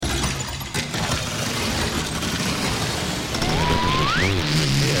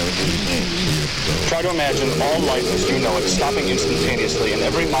Try to imagine all life as you know it stopping instantaneously and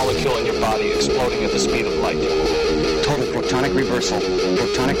every molecule in your body exploding at the speed of light. Total protonic reversal.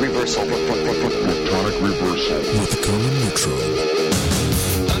 Protonic reversal. Protonic reversal. With Conan Neutron.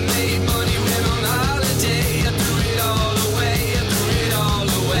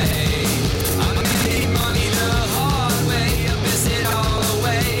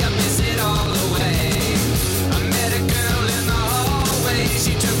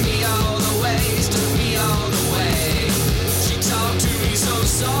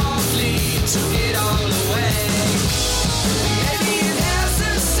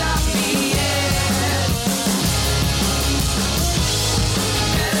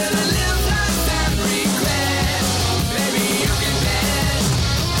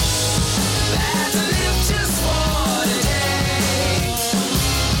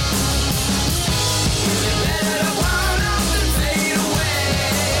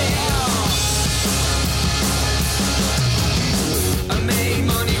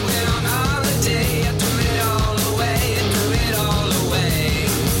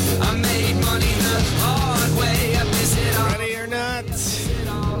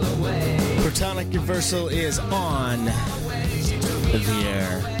 Protonic Reversal is on the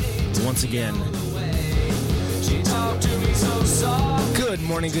air once again. Good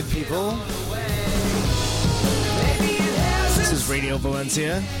morning, good people. This is Radio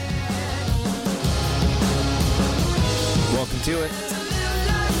Valencia. Welcome to it.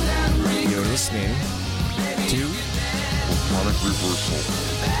 You're listening to Protonic Reversal.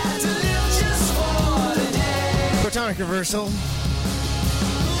 Protonic Reversal.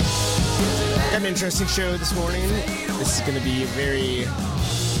 Got an interesting show this morning. This is going to be a very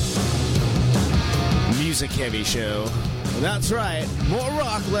music-heavy show. That's right. More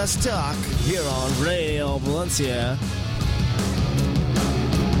rock, less talk here on Radio Valencia.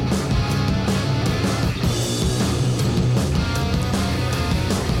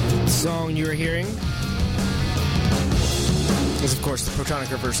 The song you are hearing is, of course, the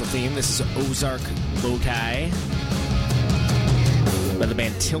Protonic Reversal theme. This is Ozark Bowtie by the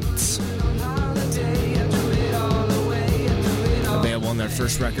band Tilts. Available on their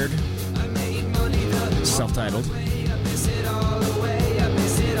first record, self-titled.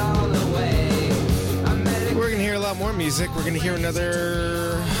 We're going to hear a lot more music. We're going to hear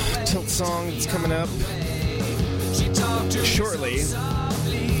another Tilt song that's coming up shortly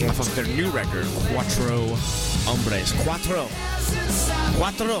off of their new record, Cuatro Hombres. Cuatro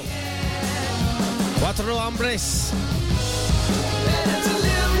Hombres.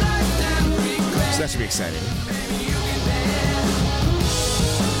 So that should be exciting.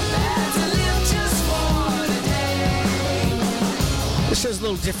 This show's a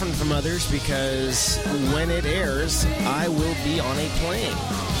little different from others because when it airs, I will be on a plane.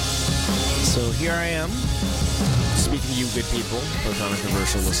 So here I am, speaking to you good people, Protonic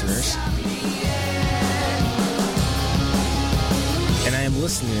Reversal listeners. And I am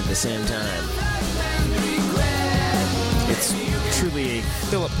listening at the same time. It's truly a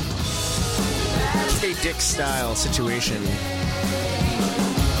Philip K. Dick style situation.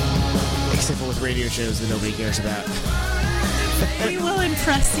 Except for with radio shows that nobody cares about. We will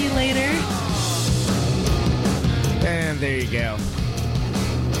impress you later. And there you go.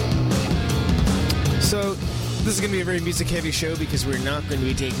 So, this is going to be a very music-heavy show because we're not going to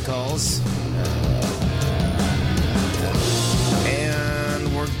be taking calls.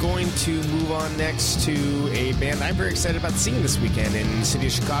 And we're going to move on next to a band I'm very excited about seeing this weekend in the city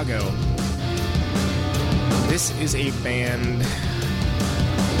of Chicago. This is a band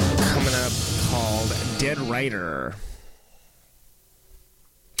coming up called Dead Rider.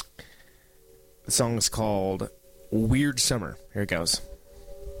 The song is called Weird Summer. Here it goes.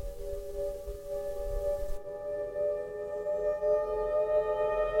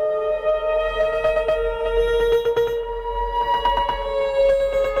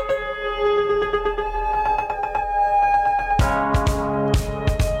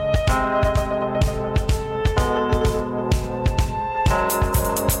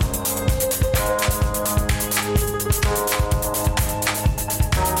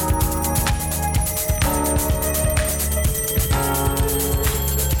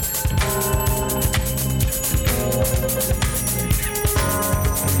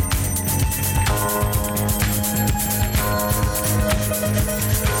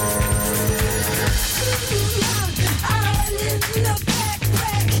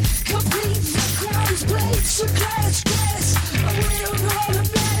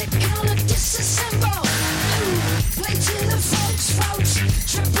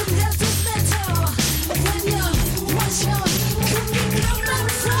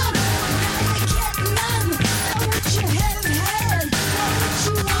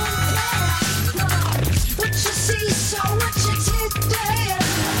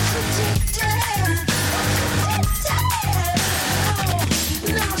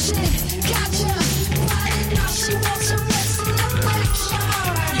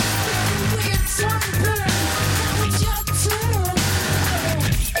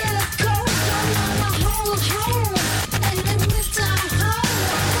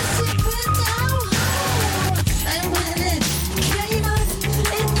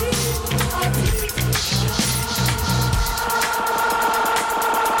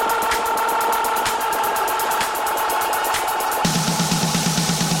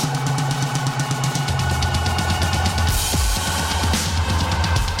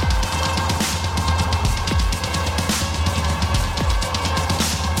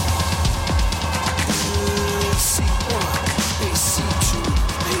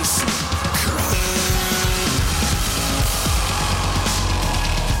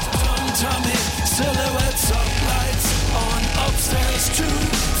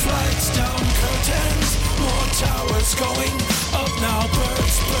 going up now.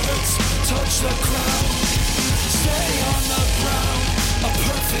 Birds, birds, touch the ground. Stay on the ground. A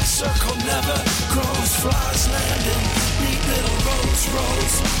perfect circle never grows. Flies landing, neat little rows,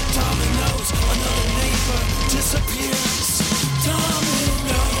 rows. Dominoes, another neighbor disappears.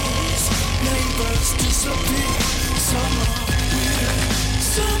 Dominoes, neighbors disappear. Summer, weird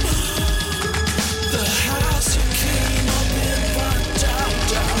summer. The house you came up in burnt down,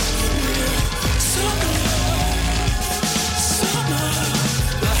 down. Weird summer, summer.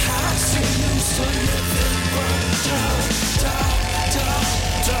 The house you used to live in burnt down, down, down,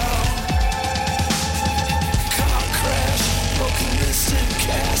 down. Car crash, broken wrist and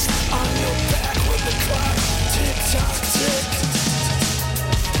cast on your back with the clock. Tick tock tick.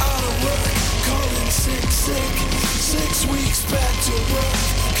 Out of work, calling sick, sick. 6 weeks back to work.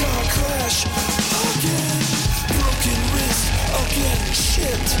 Car crash again. Broken wrist again.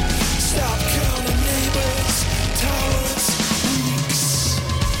 Shit. Stop counting neighbors. Towers. Weeks.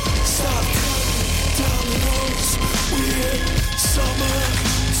 Stop counting dominoes. Weird summer.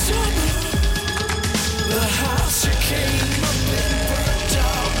 Summer. The house you came up in burnt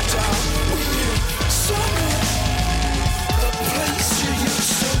down, down. Weird summer. The place you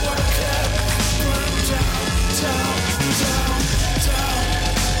used to work at burned down, down, down, down,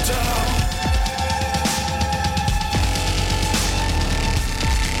 down.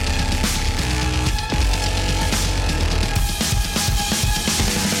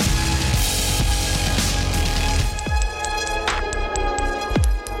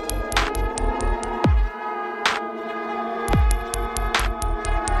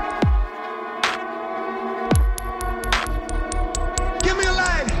 Give me a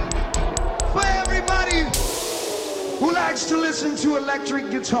light for everybody who likes to listen to electric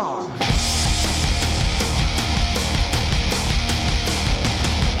guitar.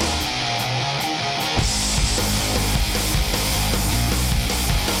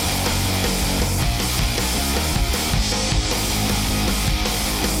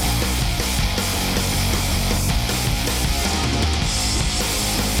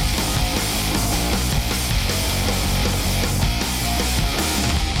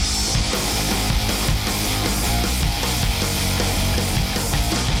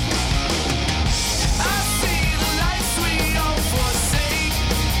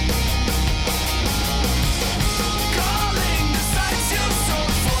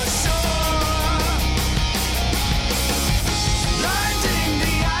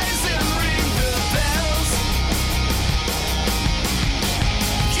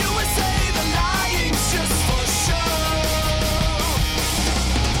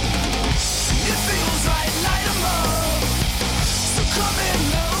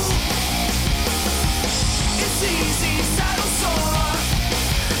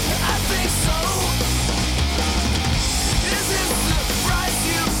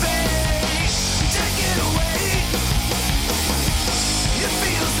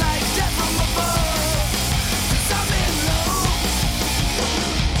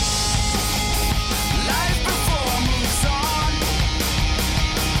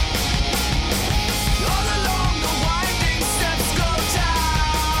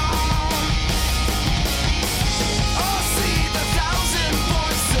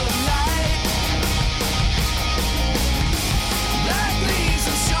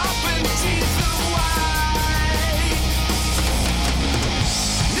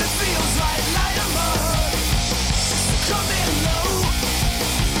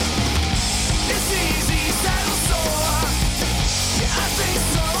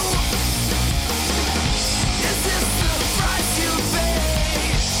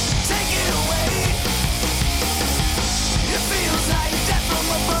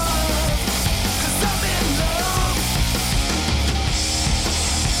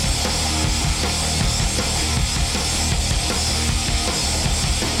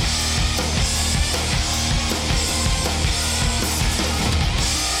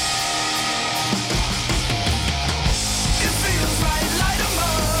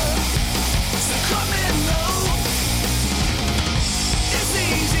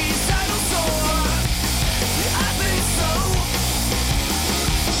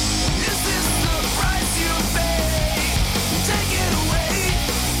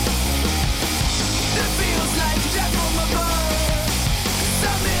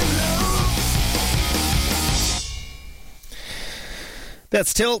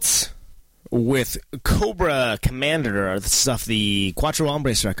 That's Tilts with Cobra Commander. This is off the Cuatro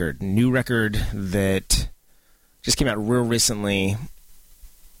Hombres record. New record that just came out real recently.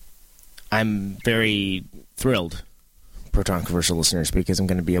 I'm very thrilled, Protonic Commercial listeners, because I'm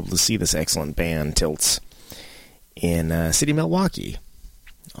going to be able to see this excellent band, Tilts, in City, Milwaukee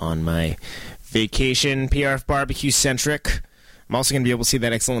on my vacation, PRF BBQ centric. I'm also going to be able to see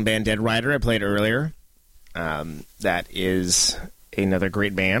that excellent band Dead Rider I played earlier. That is another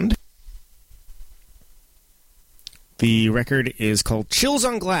great band. The record is called Chills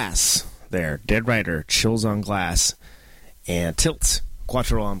on Glass. There, Dead Rider, Chills on Glass, and Tilt,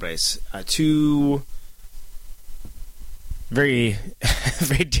 Cuatro Hombres. Two very,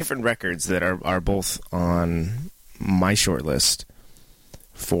 very different records that are both on my short list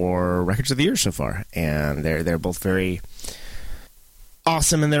for Records of the Year so far. And they're both very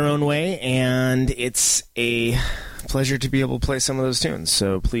awesome in their own way, and it's a pleasure to be able to play some of those tunes.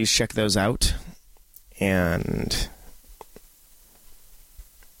 So please check those out. And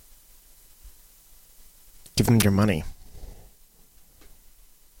give them your money.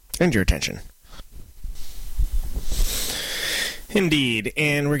 And your attention. Indeed.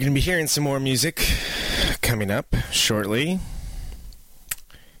 And we're going to be hearing some more music coming up shortly.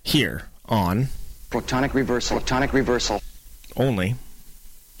 Here on Protonic reversal. Protonic reversal. Only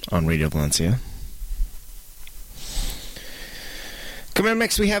on Radio Valencia. Coming up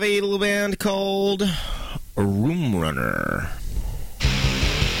next, we have a little band called Room Runner.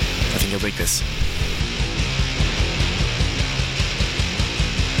 I think you'll like this.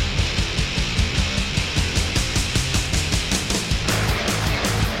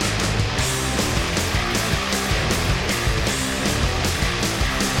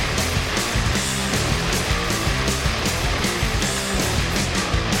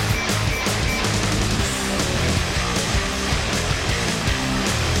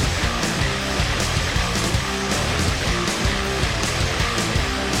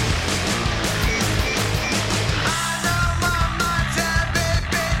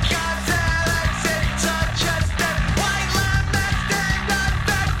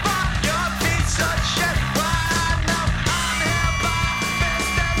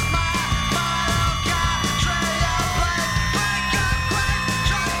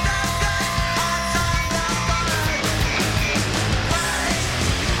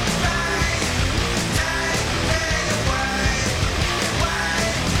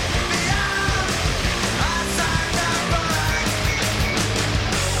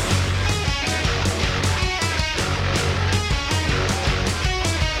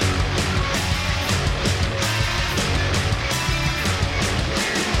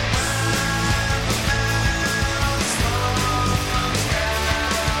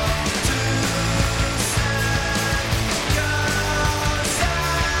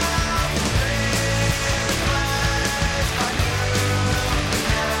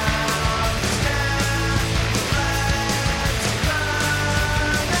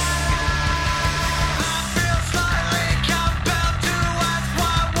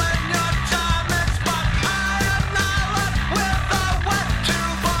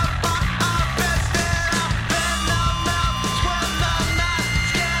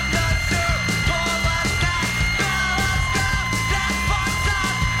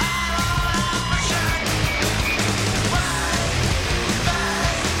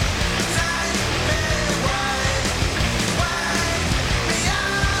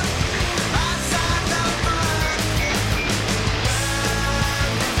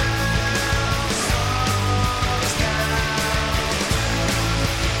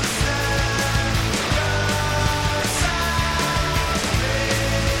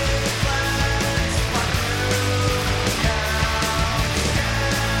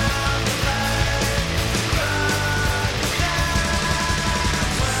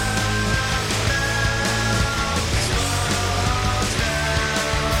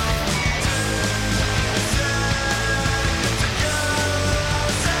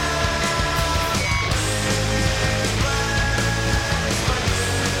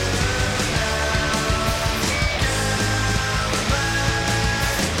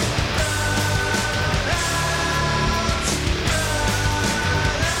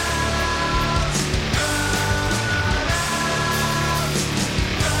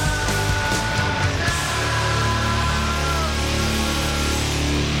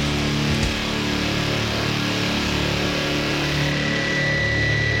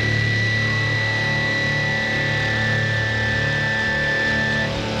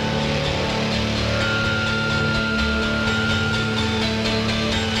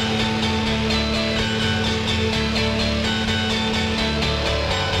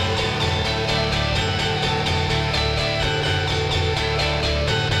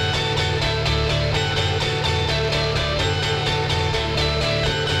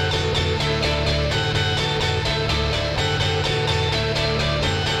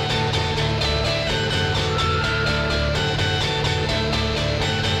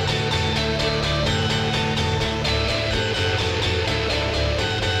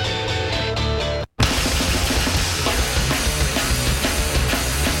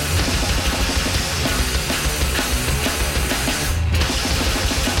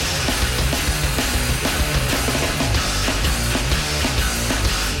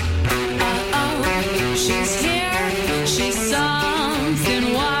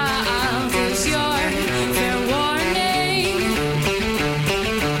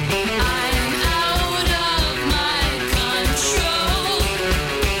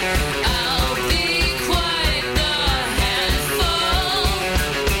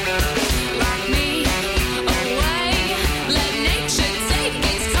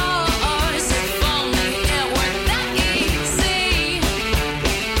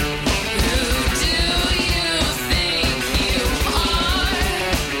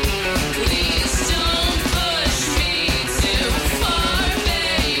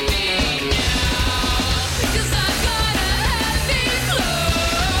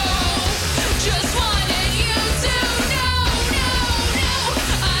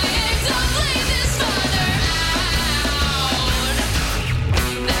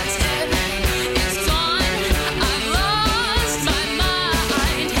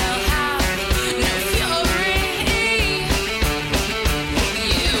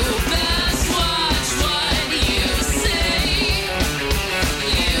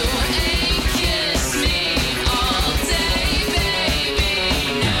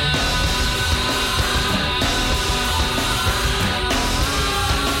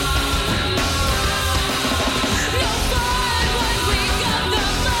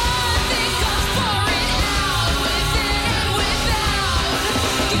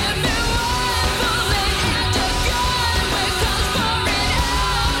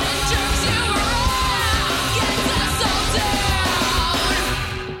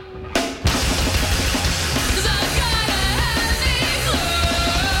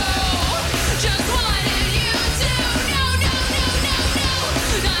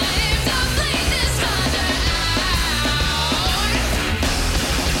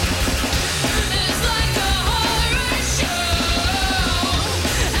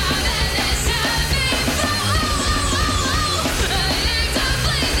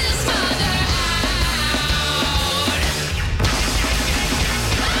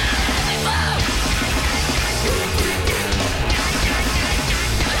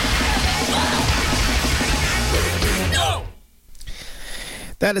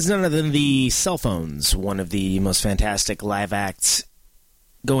 That is none other than the Cell Phones, one of the most fantastic live acts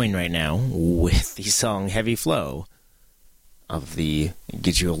going right now with the song Heavy Flow of the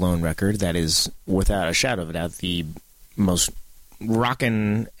Get You Alone record. That is, without a shadow of a doubt, the most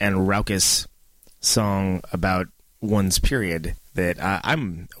rockin' and raucous song about one's period that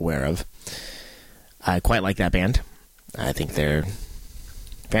I'm aware of. I quite like that band. I think they're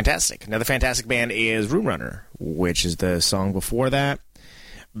fantastic. Another fantastic band is Room Runner, which is the song before that.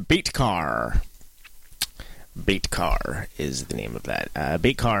 Bait Car. Bait Car is the name of that.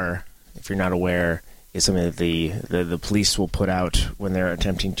 Bait Car, if you're not aware, is something that the police will put out when they're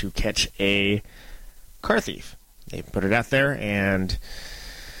attempting to catch a car thief. They put it out there and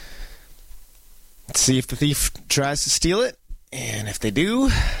see if the thief tries to steal it. And if they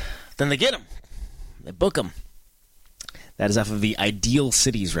do, then they get him. They book him. That is off of the Ideal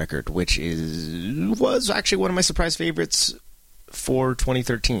Cities record, which was actually one of my surprise favorites for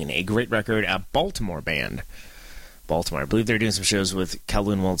 2013. A great record, a Baltimore band. Baltimore. I believe they're doing some shows with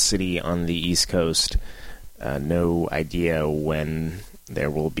Kowloon Walled City on the East Coast. No idea when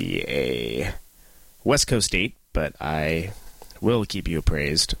there will be a West Coast date, but I will keep you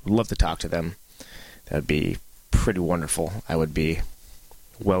appraised. Would love to talk to them. That would be pretty wonderful. I would be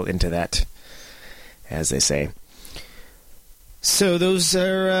well into that, as they say. So those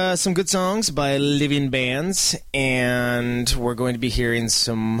are some good songs by living bands, and we're going to be hearing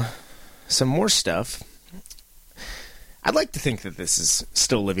some more stuff. I'd like to think that this is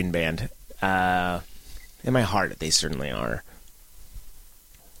still a living band. In my heart, they certainly are.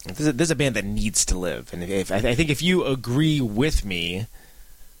 This is a band that needs to live, and I think if you agree with me,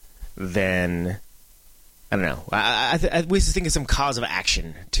 then I don't know. I wish to think of some cause of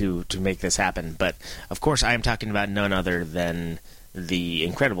action to make this happen. But, of course, I am talking about none other than the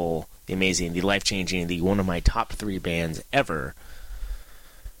incredible, the amazing, the life-changing, the one of my top 3 bands ever,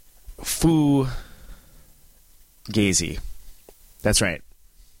 Fugazi. That's right.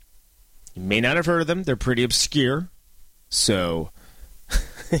 You may not have heard of them. They're pretty obscure. So,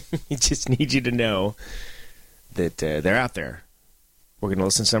 I just need you to know that they're out there. We're going to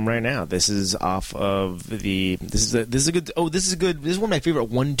listen to some right now. This is off of the... This is good. This is one of my favorite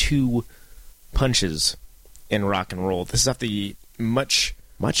 1-2 punches in rock and roll. This is off the much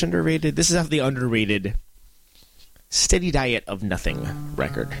underrated... This is off the underrated Steady Diet of Nothing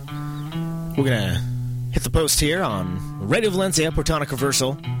record. We're going to hit the post here on Radio Valencia, Protonic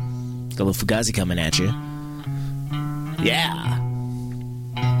Reversal. Got a little Fugazi coming at you. Yeah.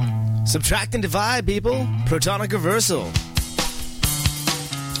 Subtract and divide, people. Protonic Reversal.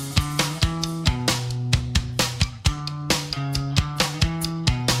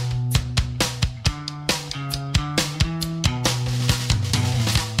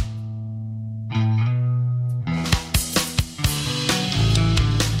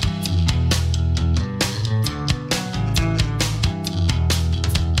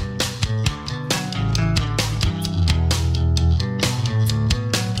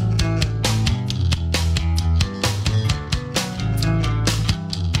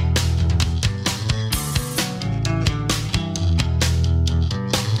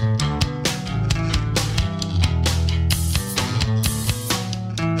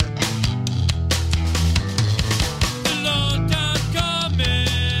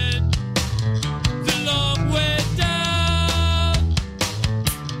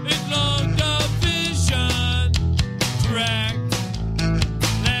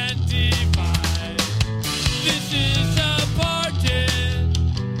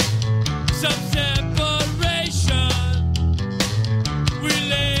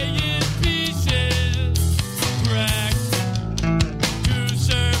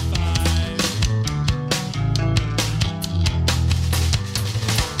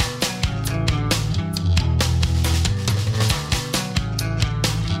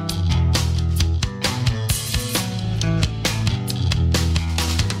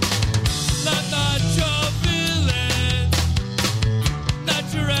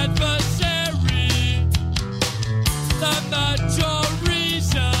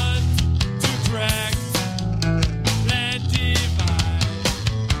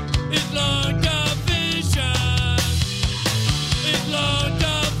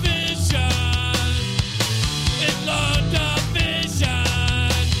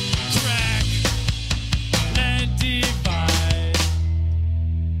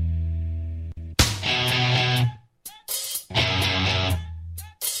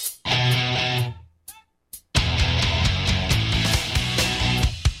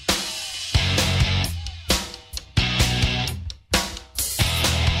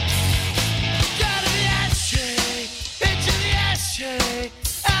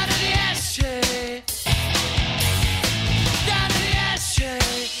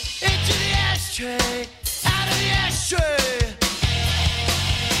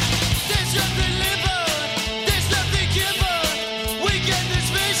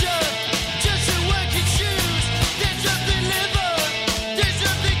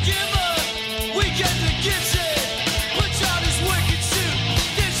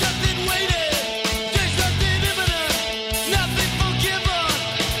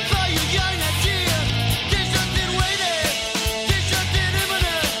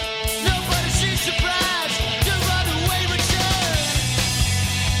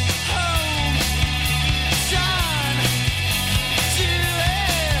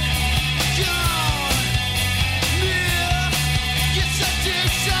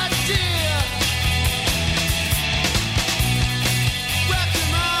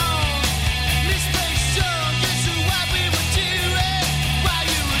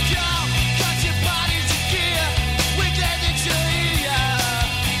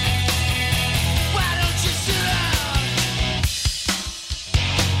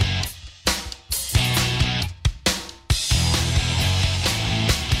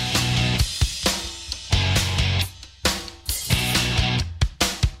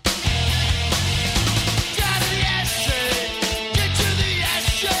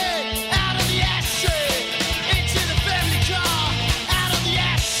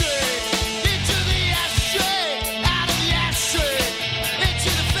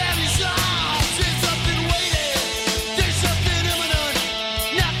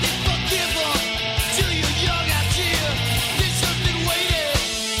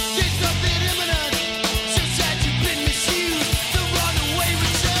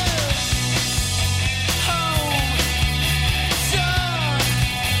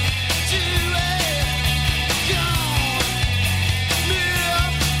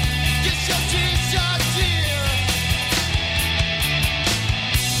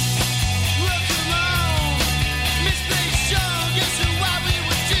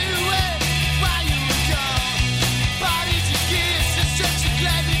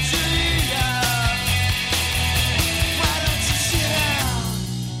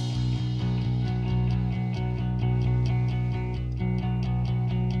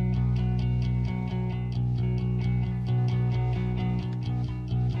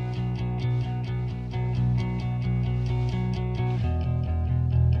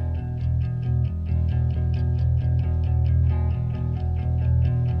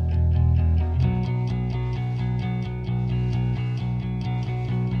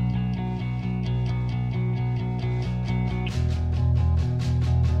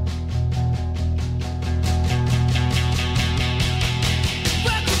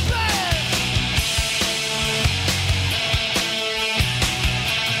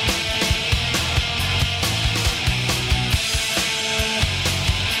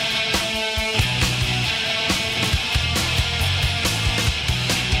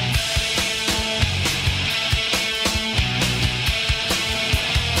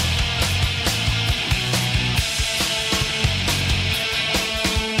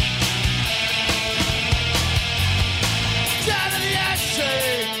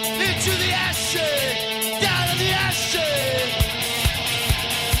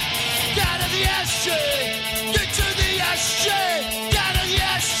 ashtray. Get to the ashtray. Down to the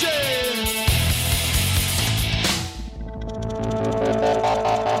ashtray.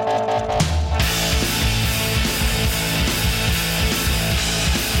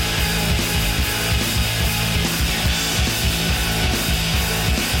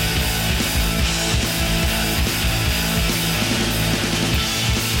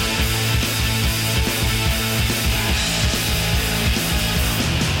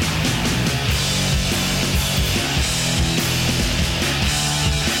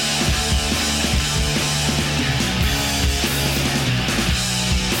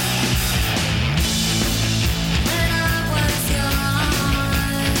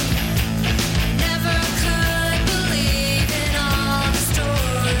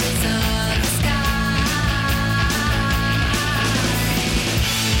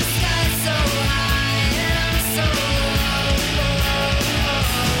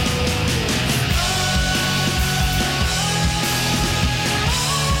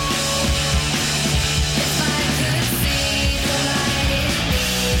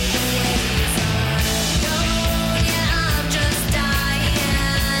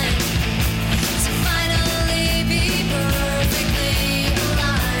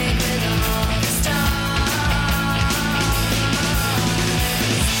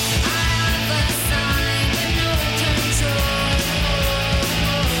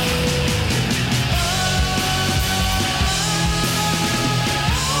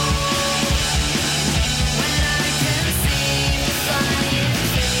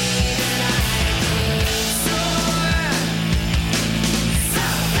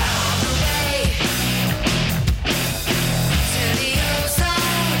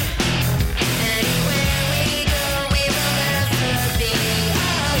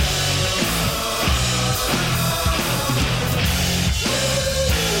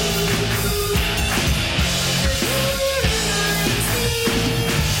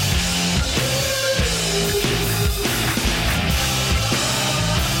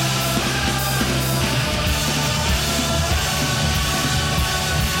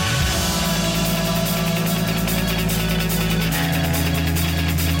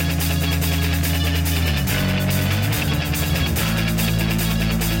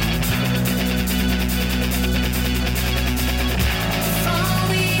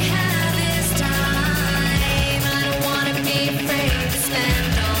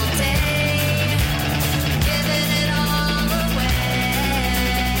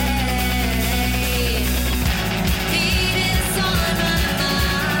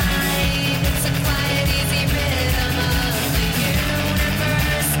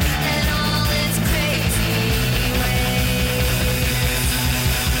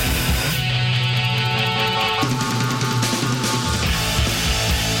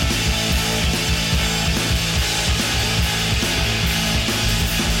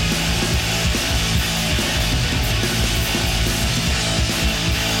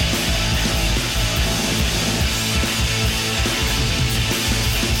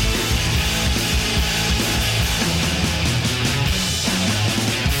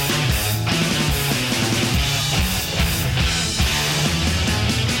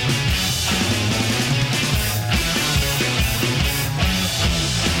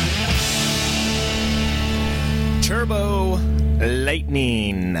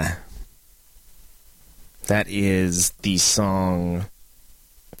 Lightning. That is the song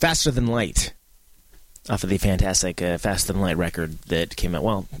Faster Than Light off of the fantastic Faster Than Light record that came out,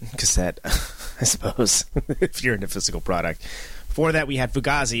 well, cassette, I suppose, if you're into physical product. Before that, we had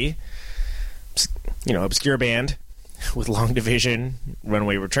Fugazi, obscure band with Long Division,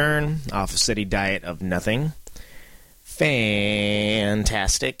 Runaway Return, off of Steady Diet of Nothing.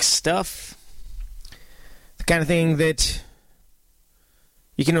 Fantastic stuff. The kind of thing that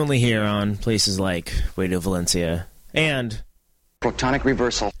you can only hear on places like Radio Valencia and Protonic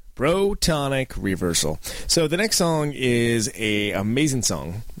Reversal. Protonic Reversal. So the next song is a amazing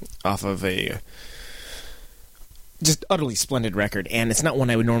song off of a just utterly splendid record, and it's not one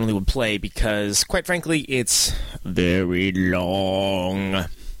I would normally play because, quite frankly, it's very long.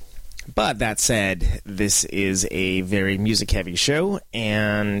 But that said, this is a very music-heavy show,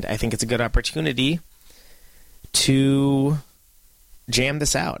 and I think it's a good opportunity to jam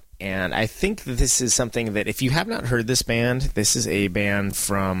this out. And I think that this is something that, if you have not heard this band, this is a band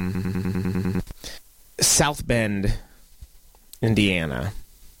from South Bend, Indiana.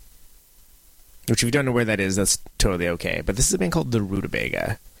 Which, if you don't know where that is, that's totally okay. But this is a band called the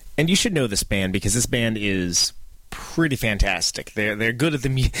Rutabaga. And you should know this band because this band is pretty fantastic. They're good at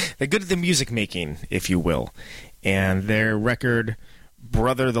the music making, if you will. And their record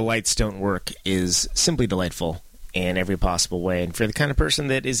Brother, the Lights Don't Work is simply delightful in every possible way. And for the kind of person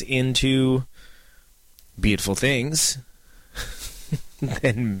that is into beautiful things,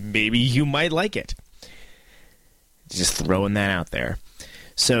 then maybe you might like it. Just throwing that out there.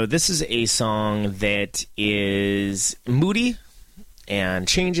 So this is a song that is moody and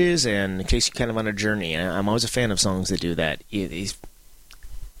changes, and in case you're kind of on a journey. And I'm always a fan of songs that do that. It's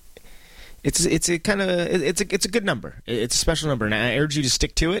a good number. It's a special number, and I urge you to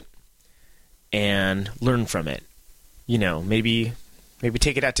stick to it and learn from it. You know, maybe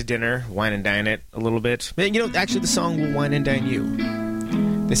take it out to dinner, wine and dine it a little bit. You know, actually, the song will wine and dine you.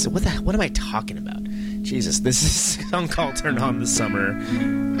 This what am I talking about? Jesus, this is a song called "Turn On the Summer."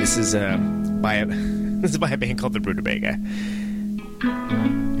 This is by a band called the Rutabaga.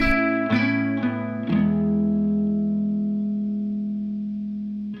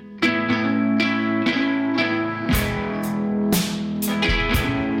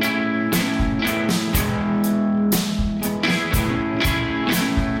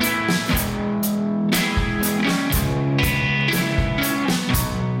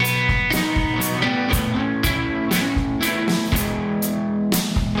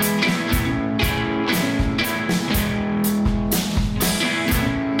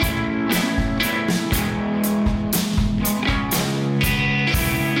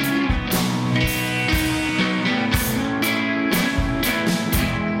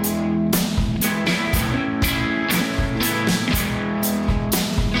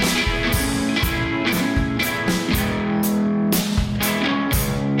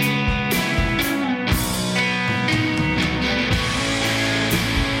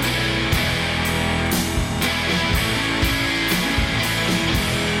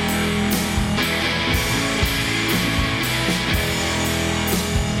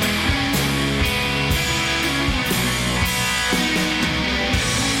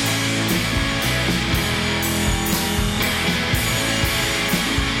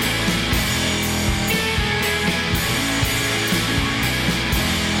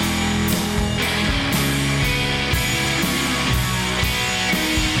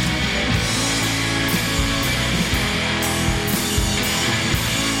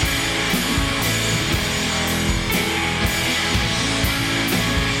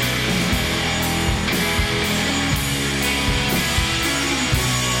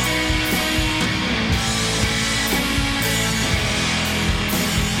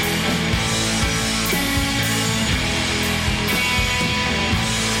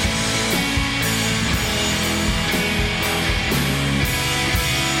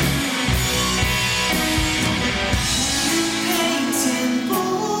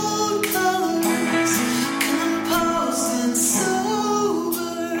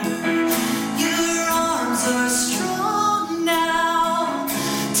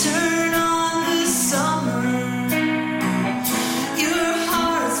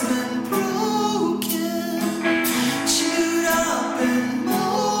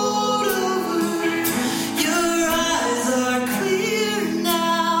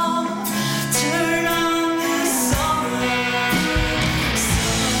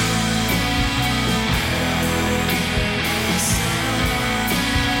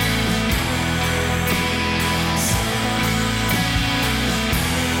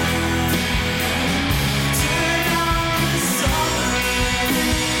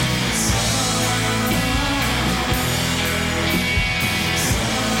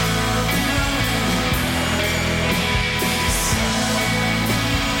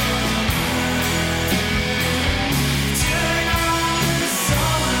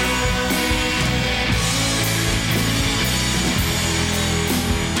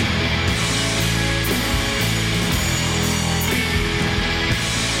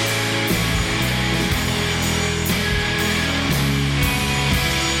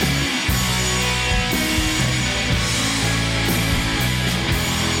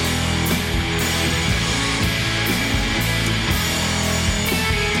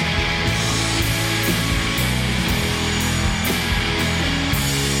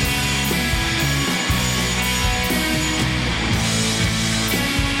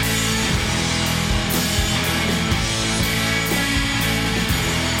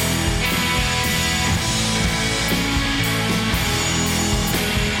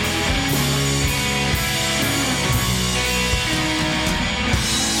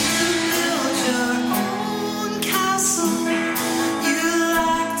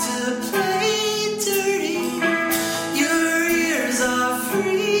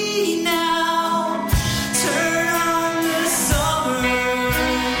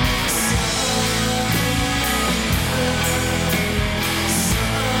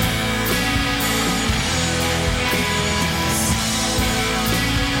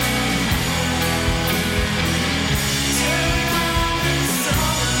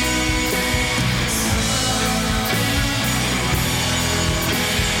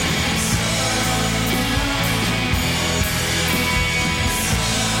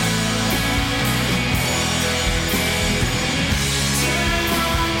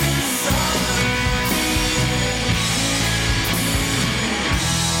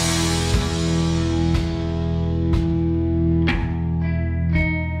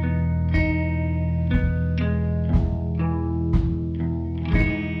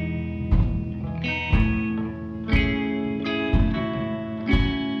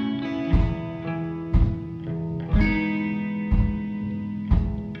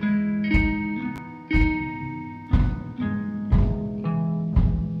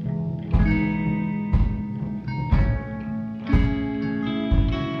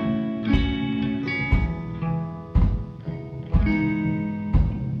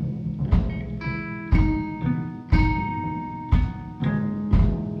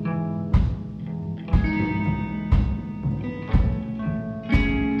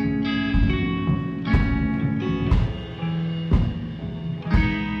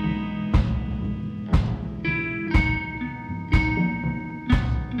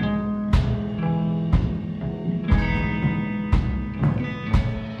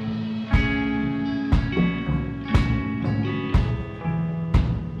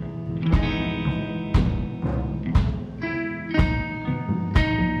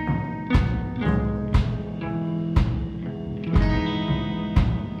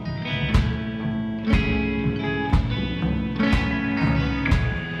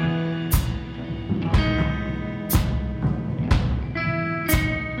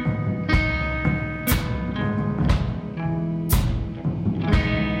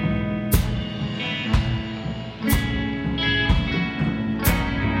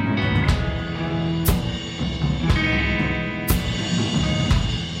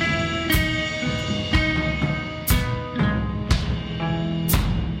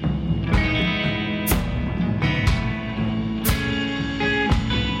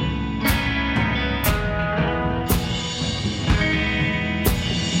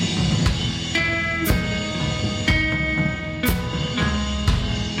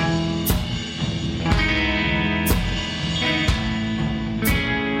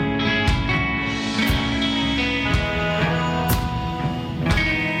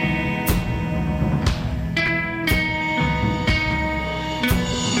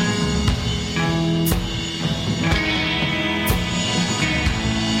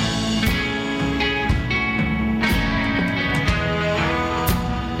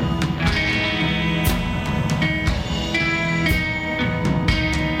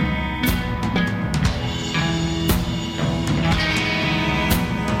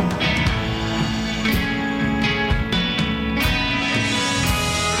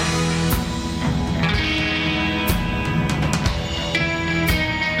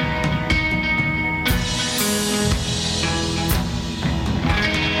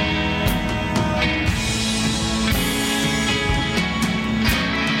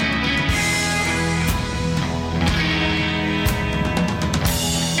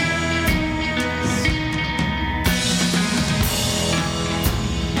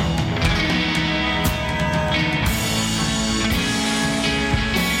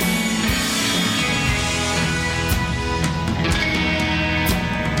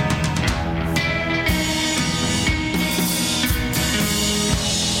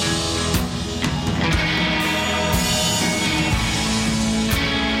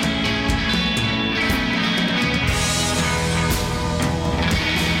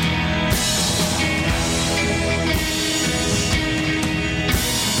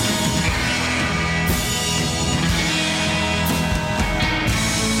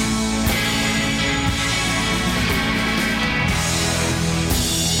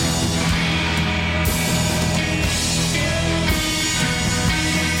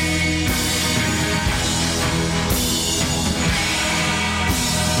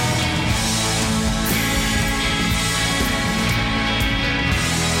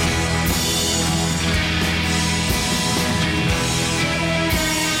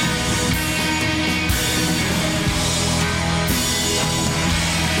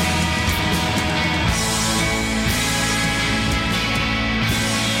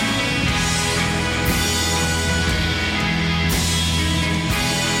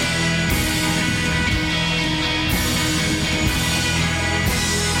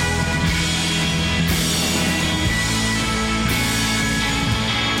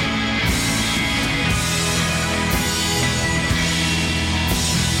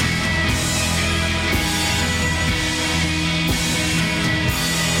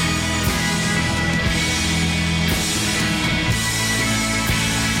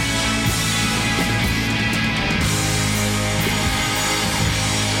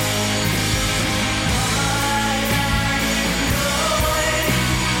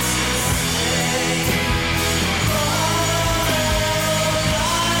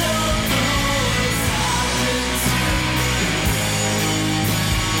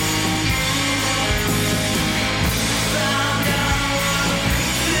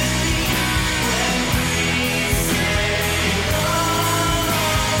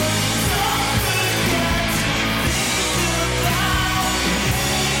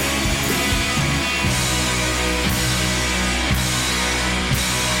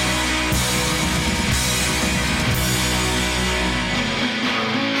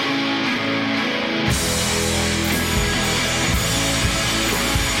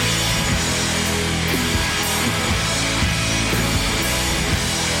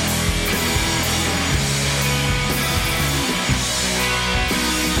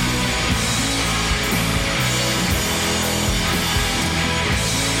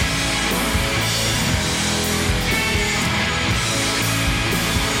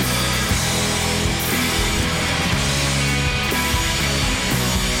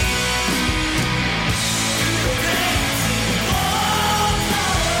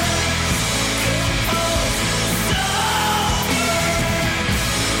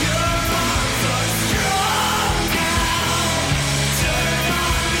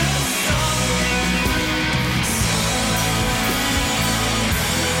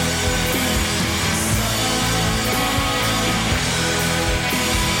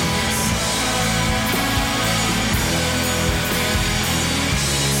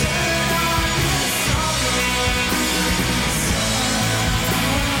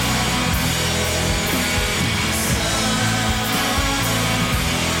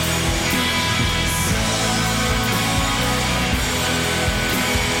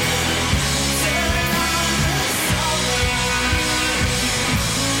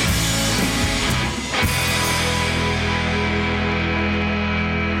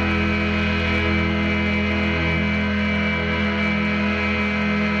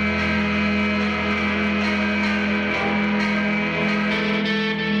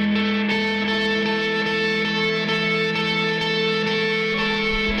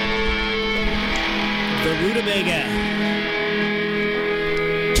 Rutabaga.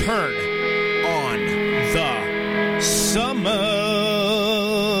 Turn on the summer.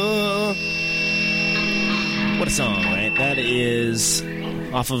 What a song, right? That is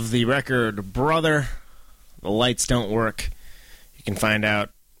off of the record Brother, The Lights Don't Work. You can find out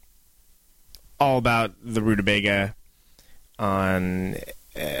all about the Rutabaga on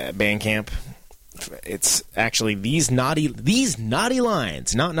Bandcamp. It's actually these naughty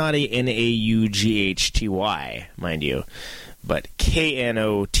lines, not naughty N-A-U-G-H-T-Y, mind you, but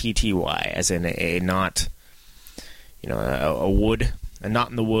K-N-O-T-T-Y, as in a knot, a wood, a knot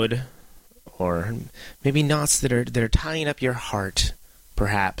in the wood, or maybe knots that are tying up your heart,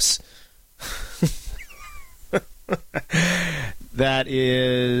 perhaps. That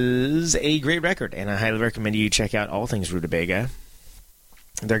is a great record, and I highly recommend you check out all things Rutabaga.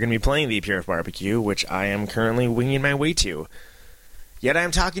 They're going to be playing the PRF BBQ, which I am currently winging my way to. Yet I am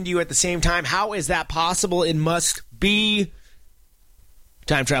talking to you at the same time. How is that possible? It must be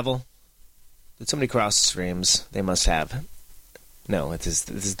time travel. Did somebody cross streams? They must have. No, this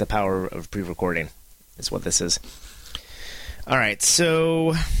is the power of pre-recording. Is what this is. All right,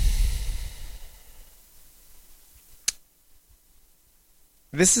 so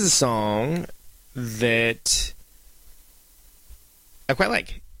this is a song that I quite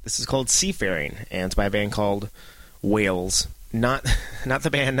like. This is called Seafaring, and it's by a band called Whales. Not the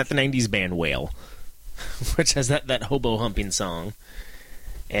band, not the 90s band Whale, which has that hobo humping song.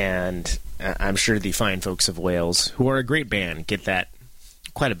 And I'm sure the fine folks of Wales, who are a great band, get that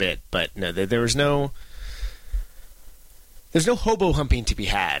quite a bit. But no, there's no hobo humping to be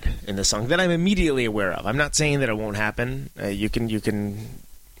had in this song that I'm immediately aware of. I'm not saying that it won't happen. You can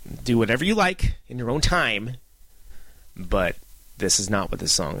do whatever you like in your own time, but this is not what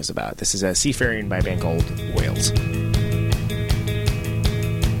this song is about. This is a Seafaring by a band called Whales.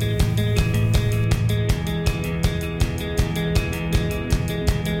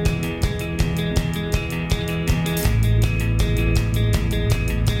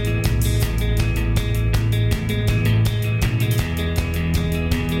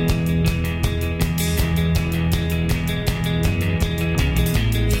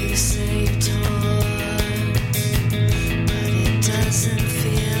 Doesn't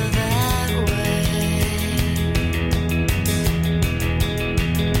feel that way.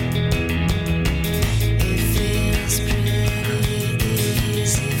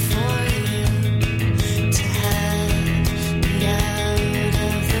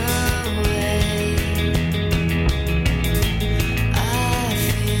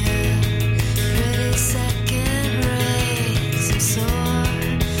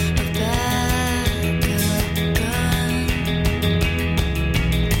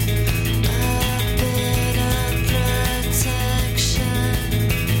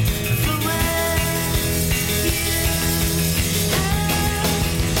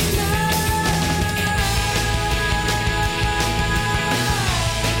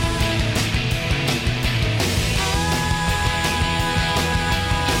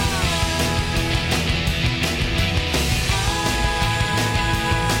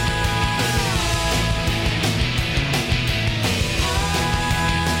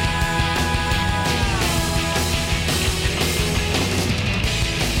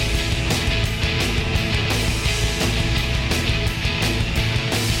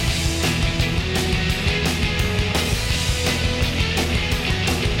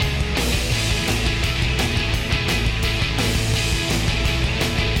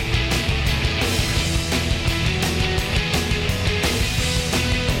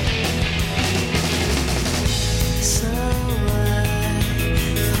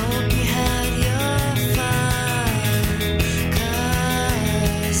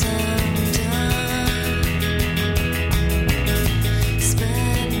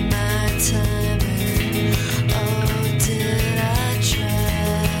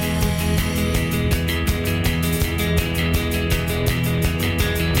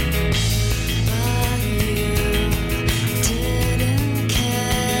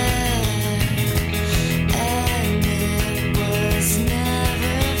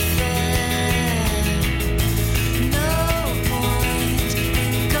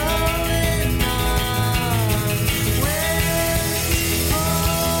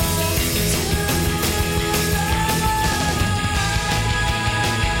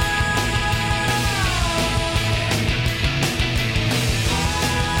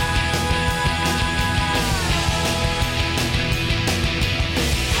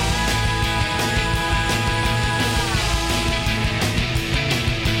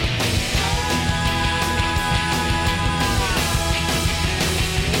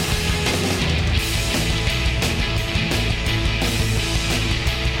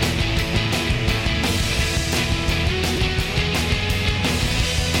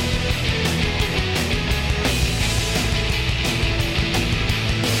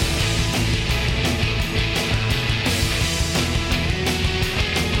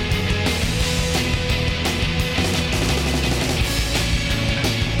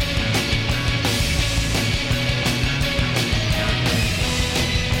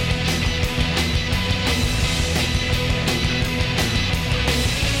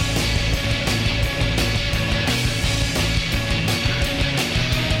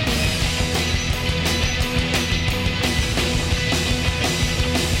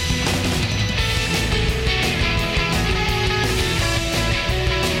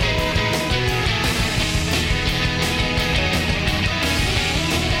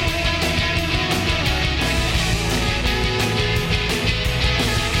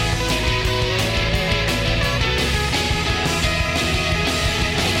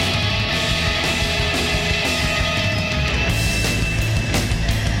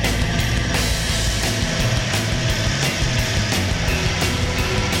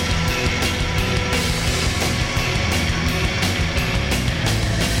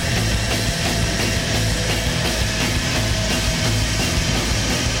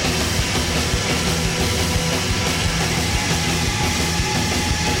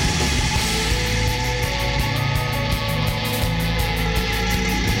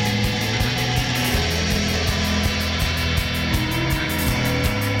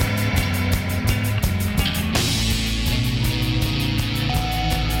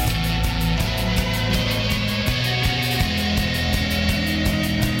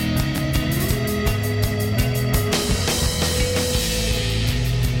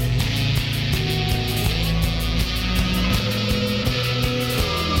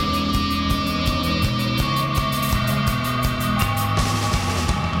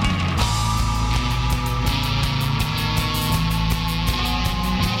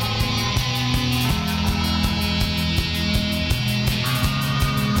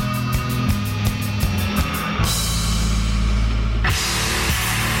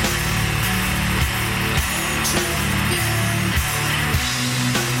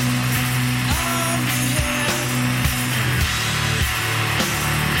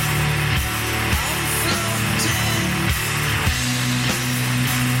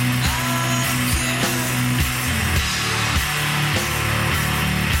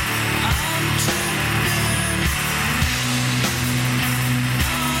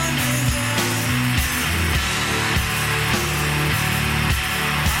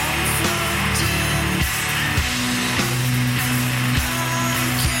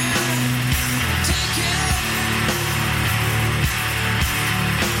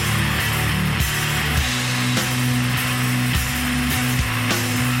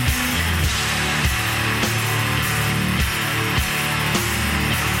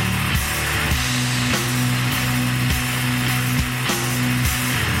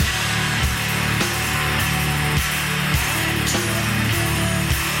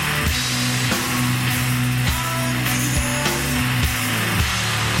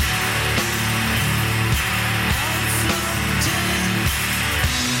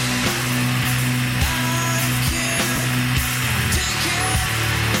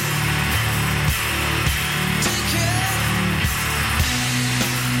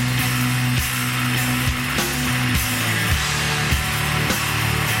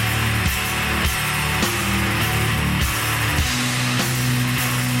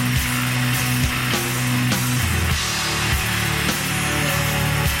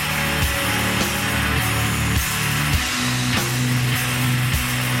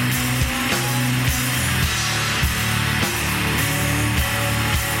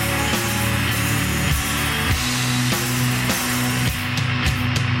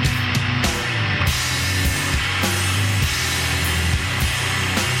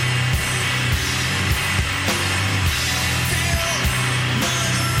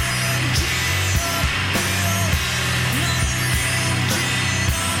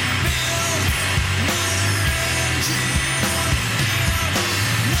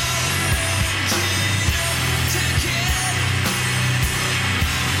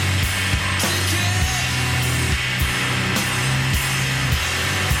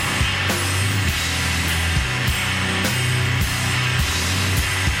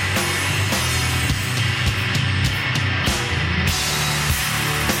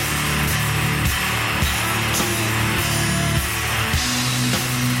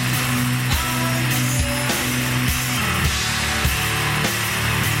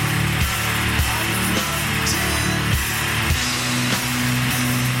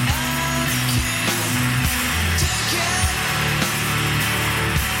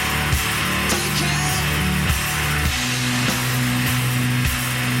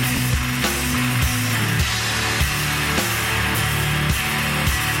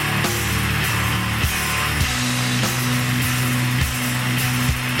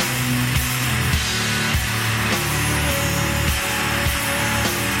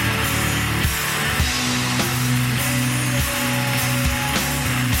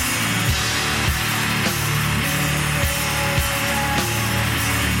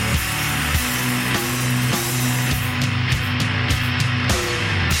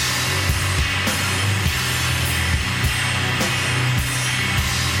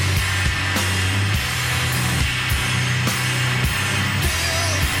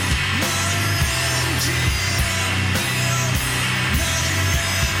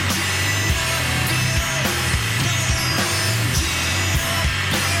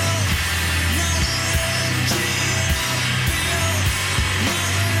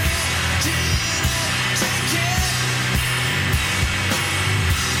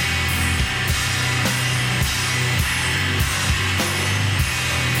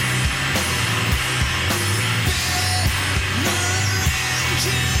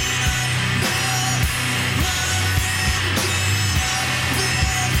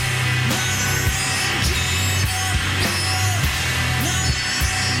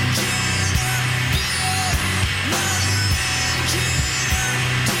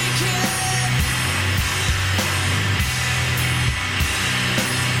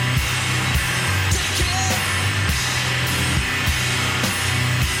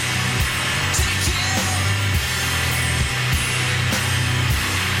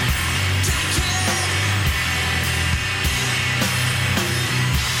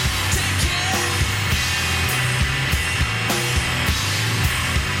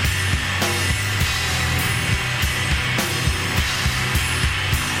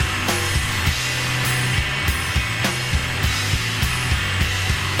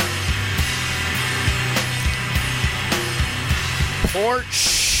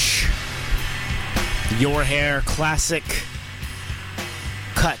 Porch. Your Hair classic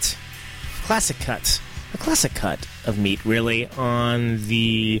cut. Classic cut. A classic cut of Meat, really, on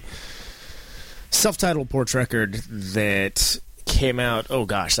the self-titled Porch record that came out, oh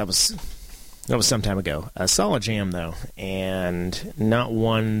gosh, that was some time ago. A solid jam, though, and not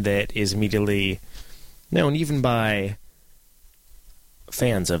one that is immediately known even by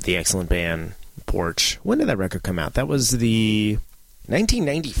fans of the excellent band Porch. When did that record come out? That was the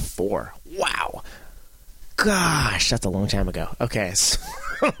 1994. Wow. Gosh, that's a long time ago. Okay, so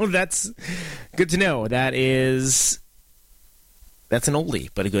that's good to know. That's an oldie,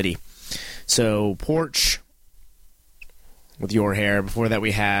 but a goodie. So, Porch with Your Hair. Before that,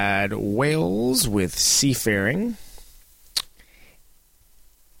 we had Wales with Seafaring.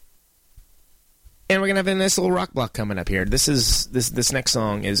 And we're going to have a nice little rock block coming up here. This next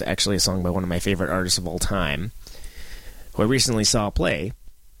song is actually a song by one of my favorite artists of all time, who I recently saw play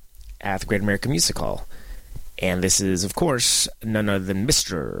at the Great American Music Hall. And this is, of course, none other than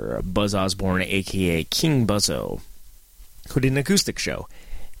Mr. Buzz Osborne, a.k.a. King Buzzo, who did an acoustic show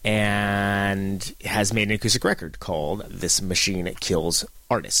and has made an acoustic record called This Machine Kills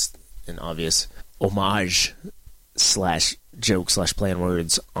Artists. An obvious homage / joke / play on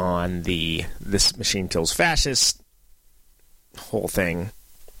words on the This Machine Kills Fascists whole thing,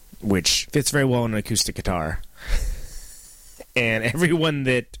 which fits very well on an acoustic guitar. And everyone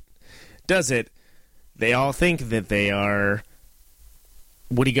that does it, they all think that they are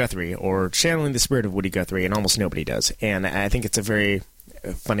Woody Guthrie or channeling the spirit of Woody Guthrie, and almost nobody does. And I think it's a very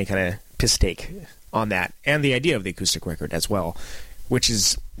funny kind of piss take on that, and the idea of the acoustic record as well, which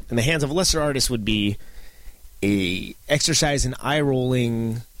is, in the hands of a lesser artist, would be a exercise in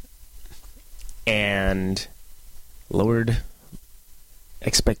eye-rolling and lowered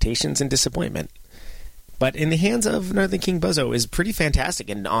expectations and disappointment. But in the hands of none other than King Buzzo is pretty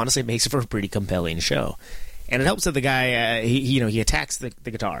fantastic, and honestly makes it for a pretty compelling show. And it helps that the guy, he attacks the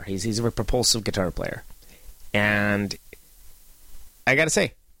guitar. He's a very propulsive guitar player. And I gotta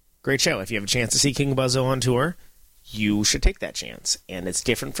say, great show. If you have a chance to see King Buzzo on tour, you should take that chance. And it's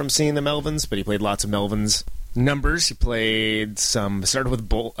different from seeing the Melvins, but he played lots of Melvins numbers. He played started with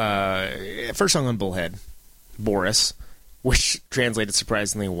first song on Bullhead, Boris, which translated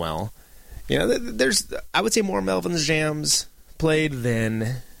surprisingly well. You know, there's, I would say, more Melvins jams played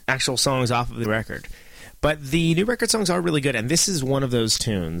than actual songs off of the record. But the new record songs are really good, and this is one of those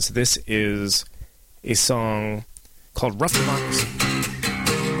tunes. This is a song called Rough Democracy.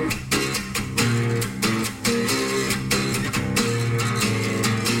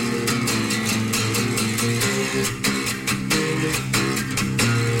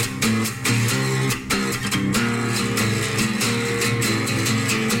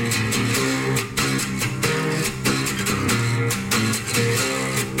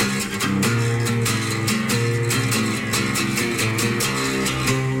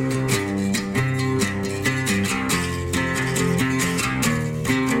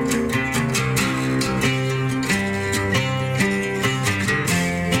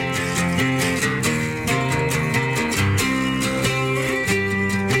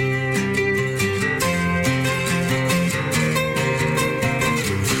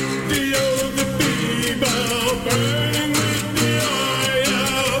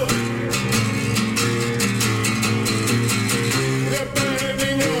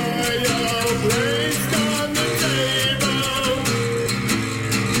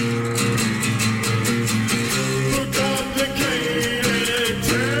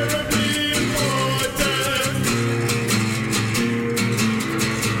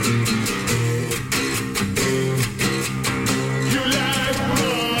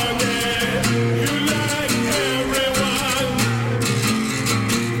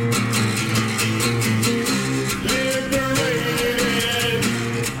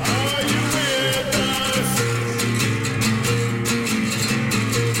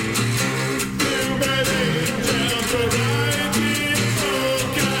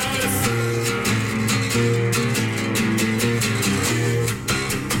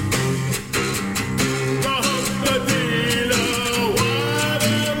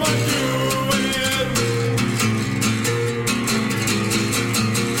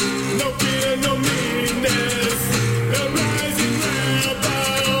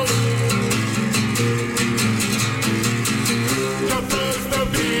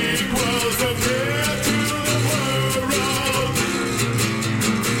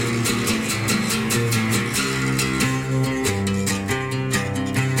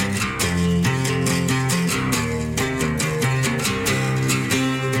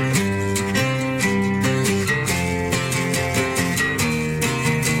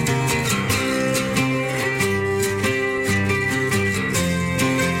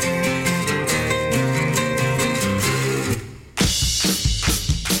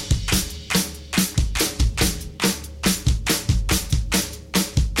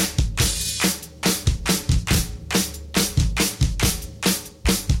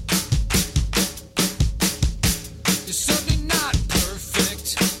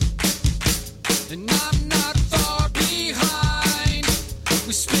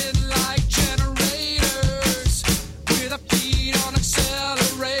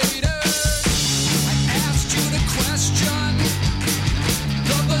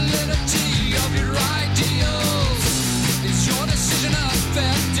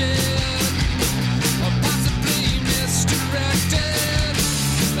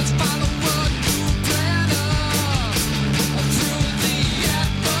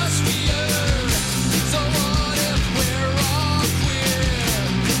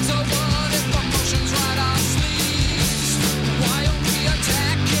 So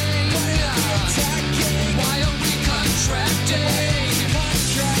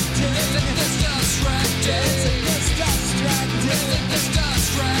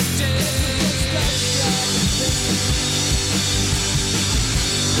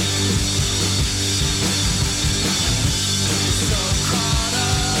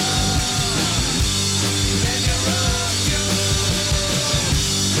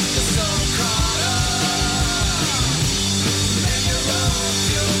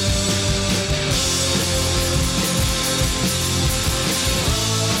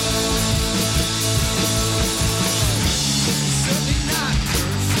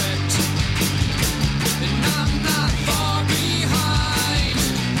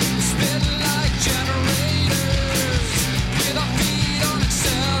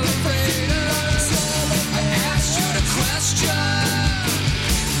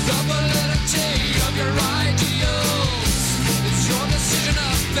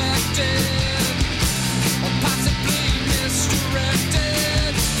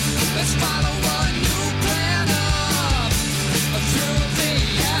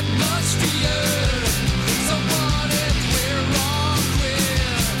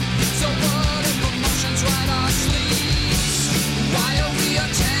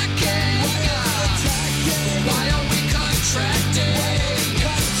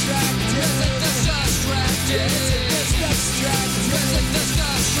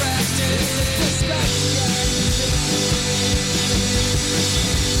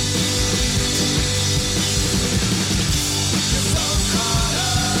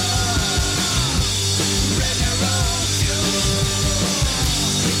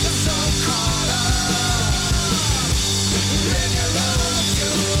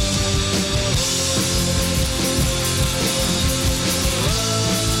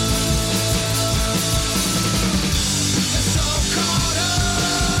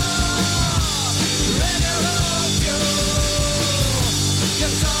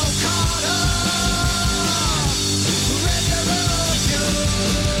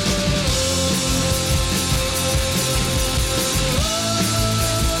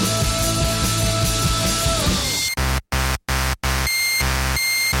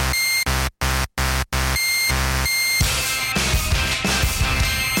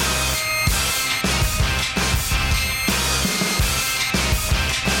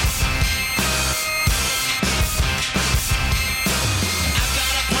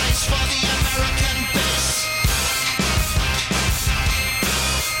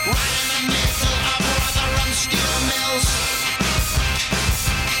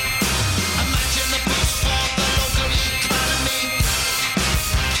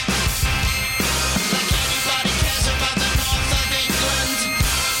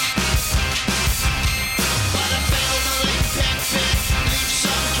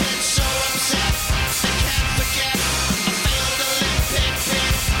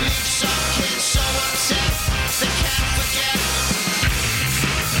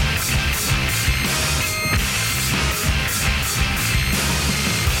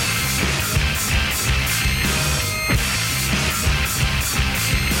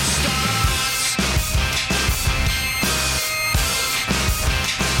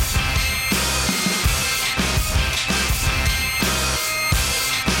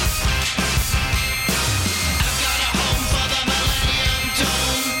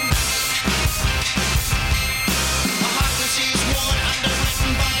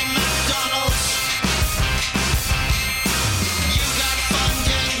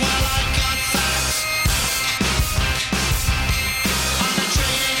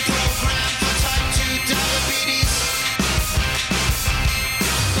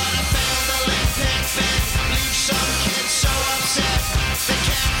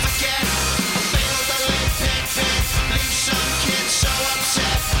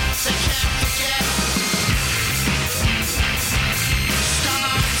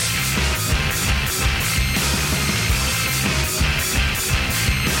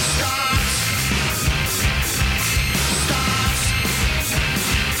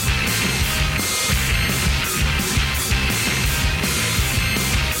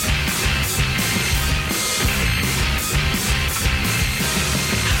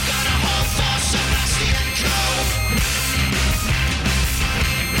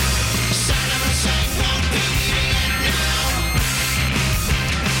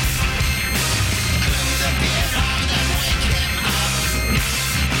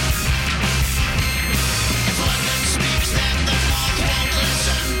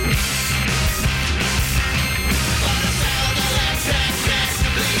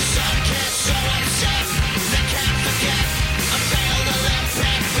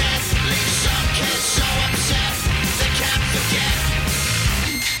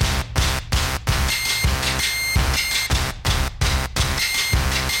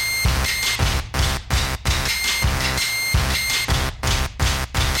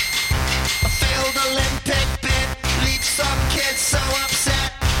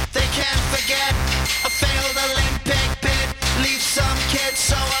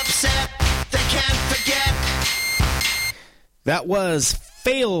That was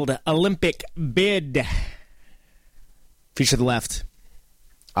Failed Olympic Bid. Feature the Left.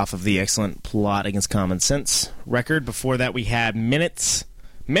 Off of the excellent Plot Against Common Sense record. Before that, we had Minutes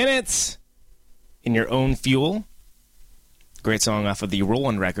in Your Own Fuel. Great song off of the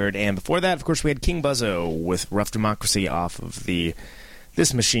Rollin' record. And before that, of course, we had King Buzzo with Rough Democracy off of the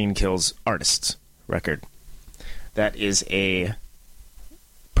This Machine Kills Artists record. That is a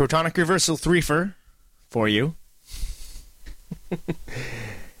Protonic Reversal threefer for you.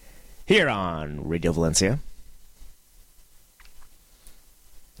 Here on Radio Valencia.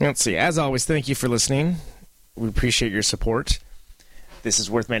 Let's see. As always, thank you for listening. We appreciate your support. This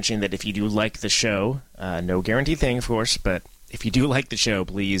is worth mentioning that if you do like the show, no guarantee thing, of course, but if you do like the show,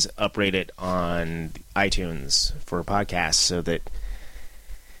 please uprate it on iTunes for a podcast so that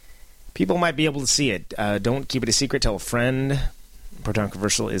people might be able to see it. Don't keep it a secret. Tell a friend. Proton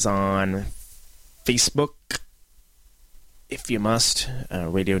Controversial is on Facebook, if you must.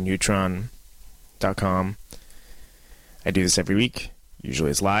 RadioNeutron.com. I do this every week.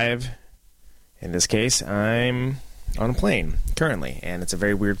 Usually it's live. In this case, I'm on a plane currently, and it's a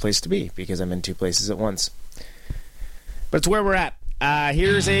very weird place to be because I'm in two places at once. But it's where we're at.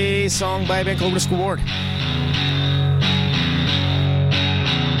 Here's a song by a band called Risk Reward.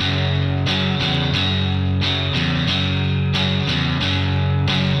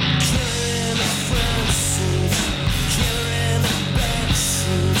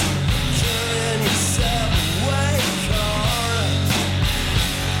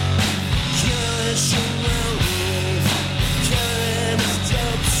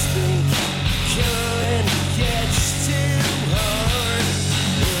 Gets too hard.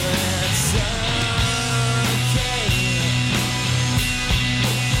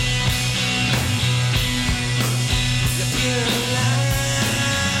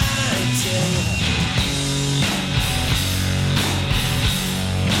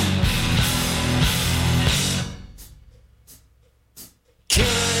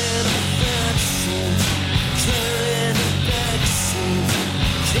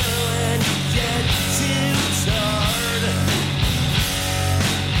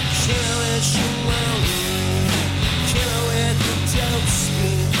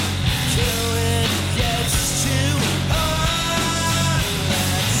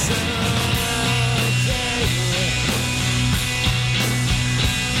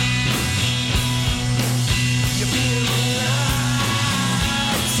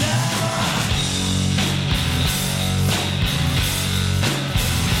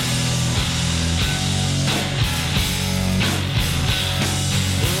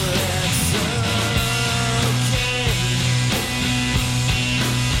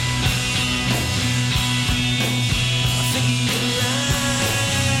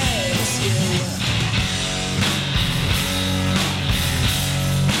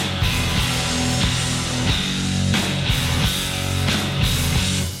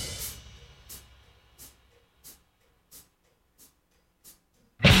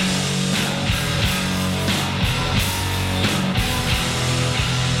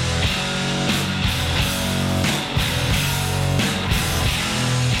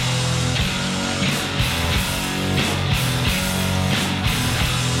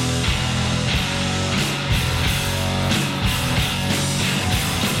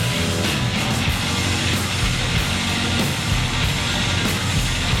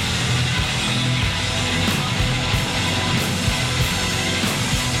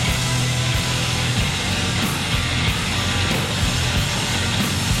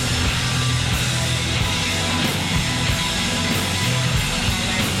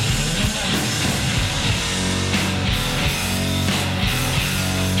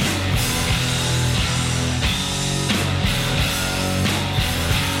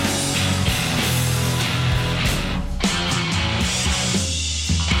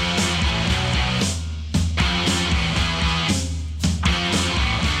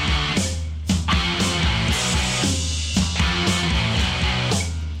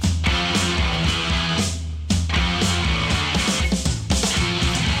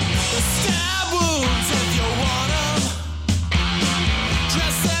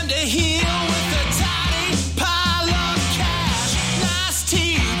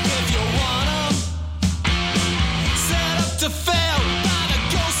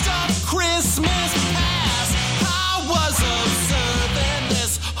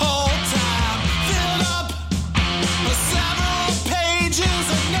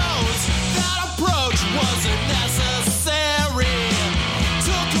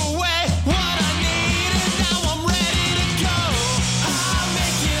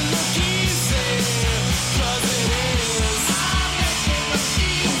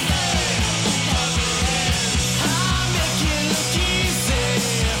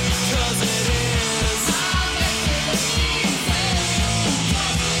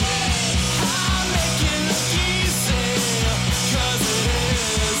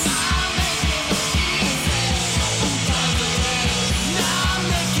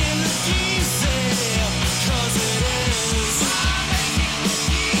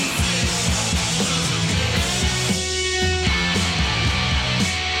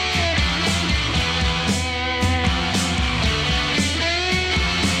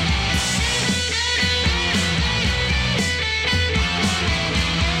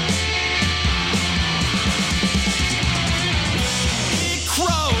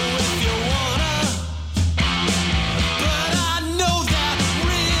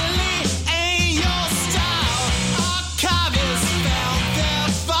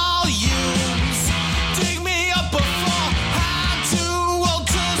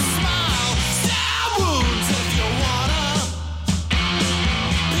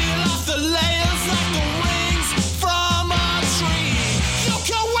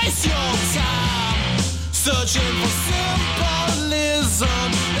 Searching for symbolism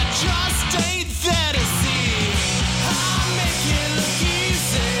that just ain't there to see. I make it look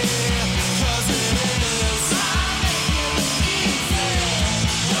easy, 'cause it is. I make it look easy,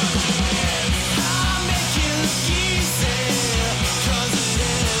 'cause it is. I make it look easy, 'cause it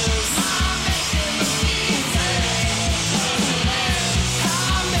is. I make it look easy, 'cause it is.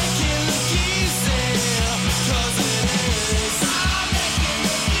 I make it look easy, 'cause it is. I make it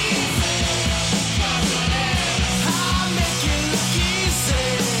look easy, 'cause it is. I make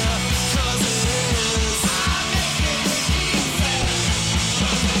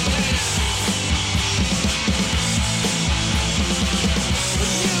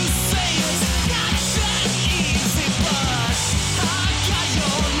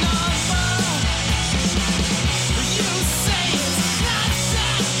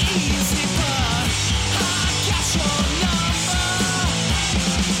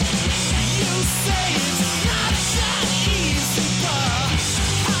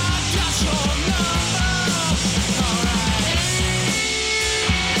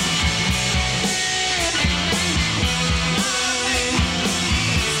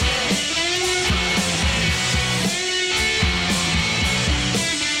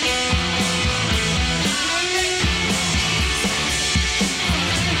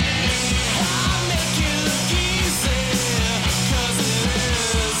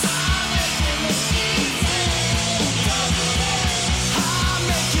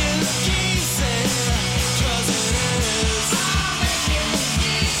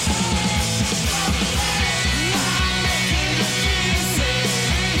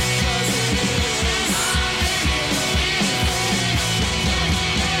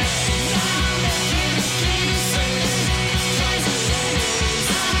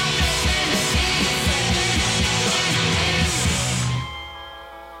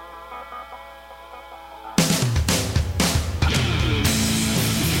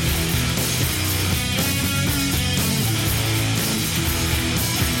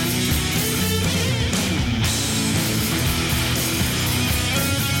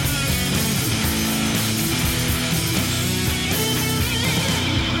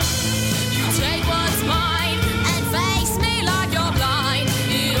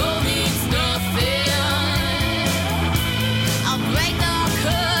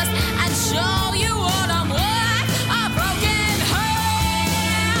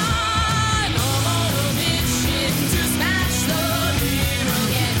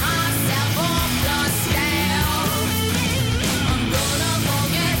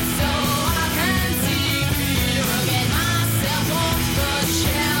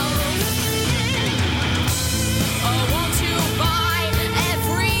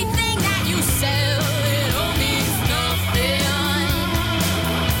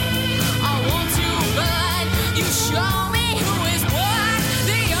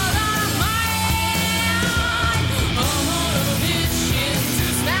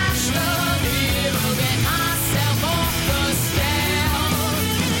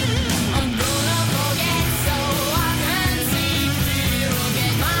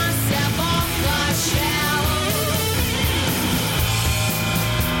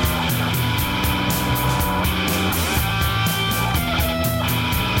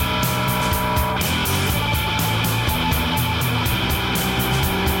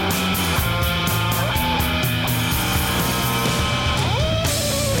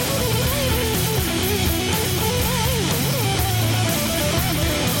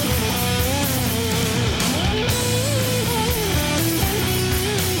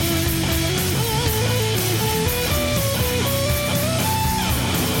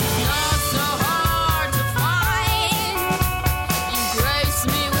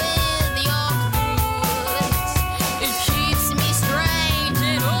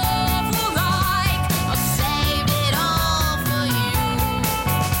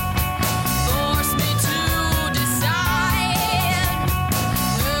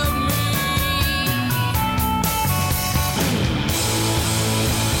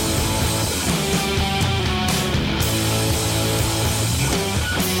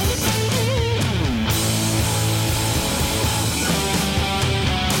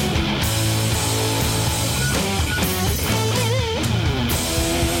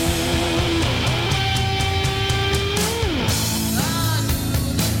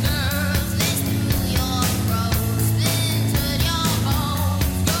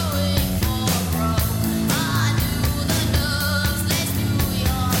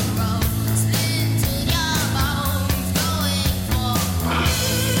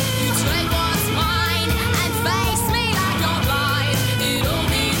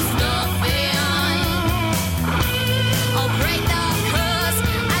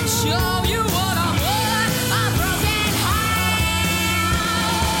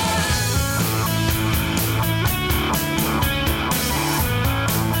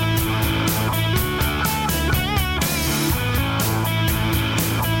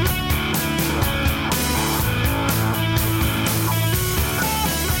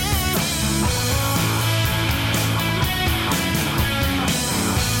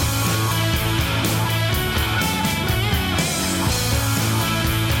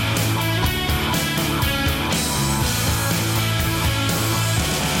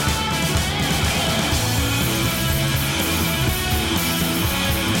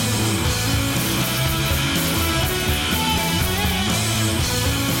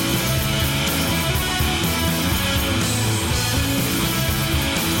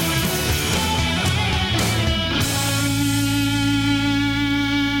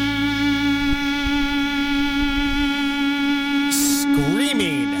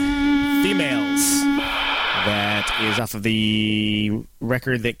is off of the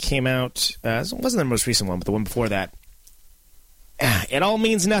record that came out. It wasn't the most recent one, but the one before that. It All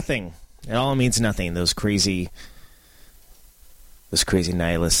Means Nothing. It All Means Nothing. Those crazy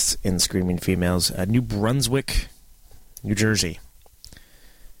nihilists and screaming females. New Brunswick, New Jersey.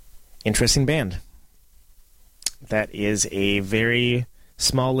 Interesting band. That is a very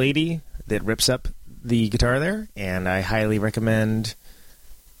small lady that rips up the guitar there, and I highly recommend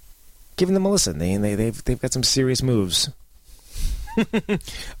giving them a listen. They've got some serious moves.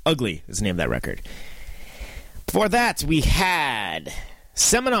 Ugly is the name of that record. Before that, we had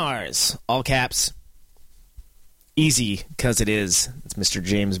Seminars, all caps. Easy, because it is. It's Mr.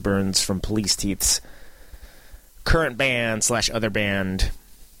 James Burns from Police Teeth's current band / other band,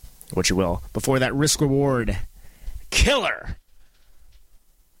 what you will. Before that, Risk Reward, Killer.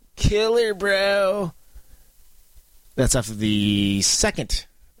 Killer, bro. That's off of the second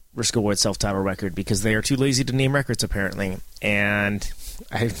Risk Reward self-titled record, because they are too lazy to name records, apparently. And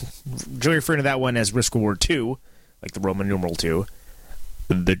I enjoy referring to that one as Risk Reward 2, like the Roman numeral 2,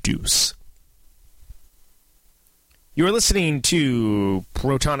 The Deuce. You are listening to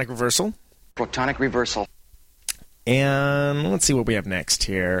Protonic Reversal. Protonic Reversal. And let's see what we have next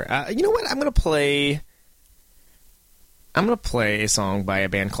here. You know what? I'm going to play a song by a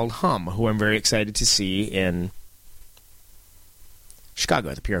band called Hum, who I'm very excited to see in Chicago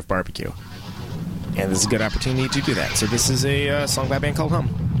at the PRF BBQ. And this is a good opportunity to do that. So this is a song by a band called Hum.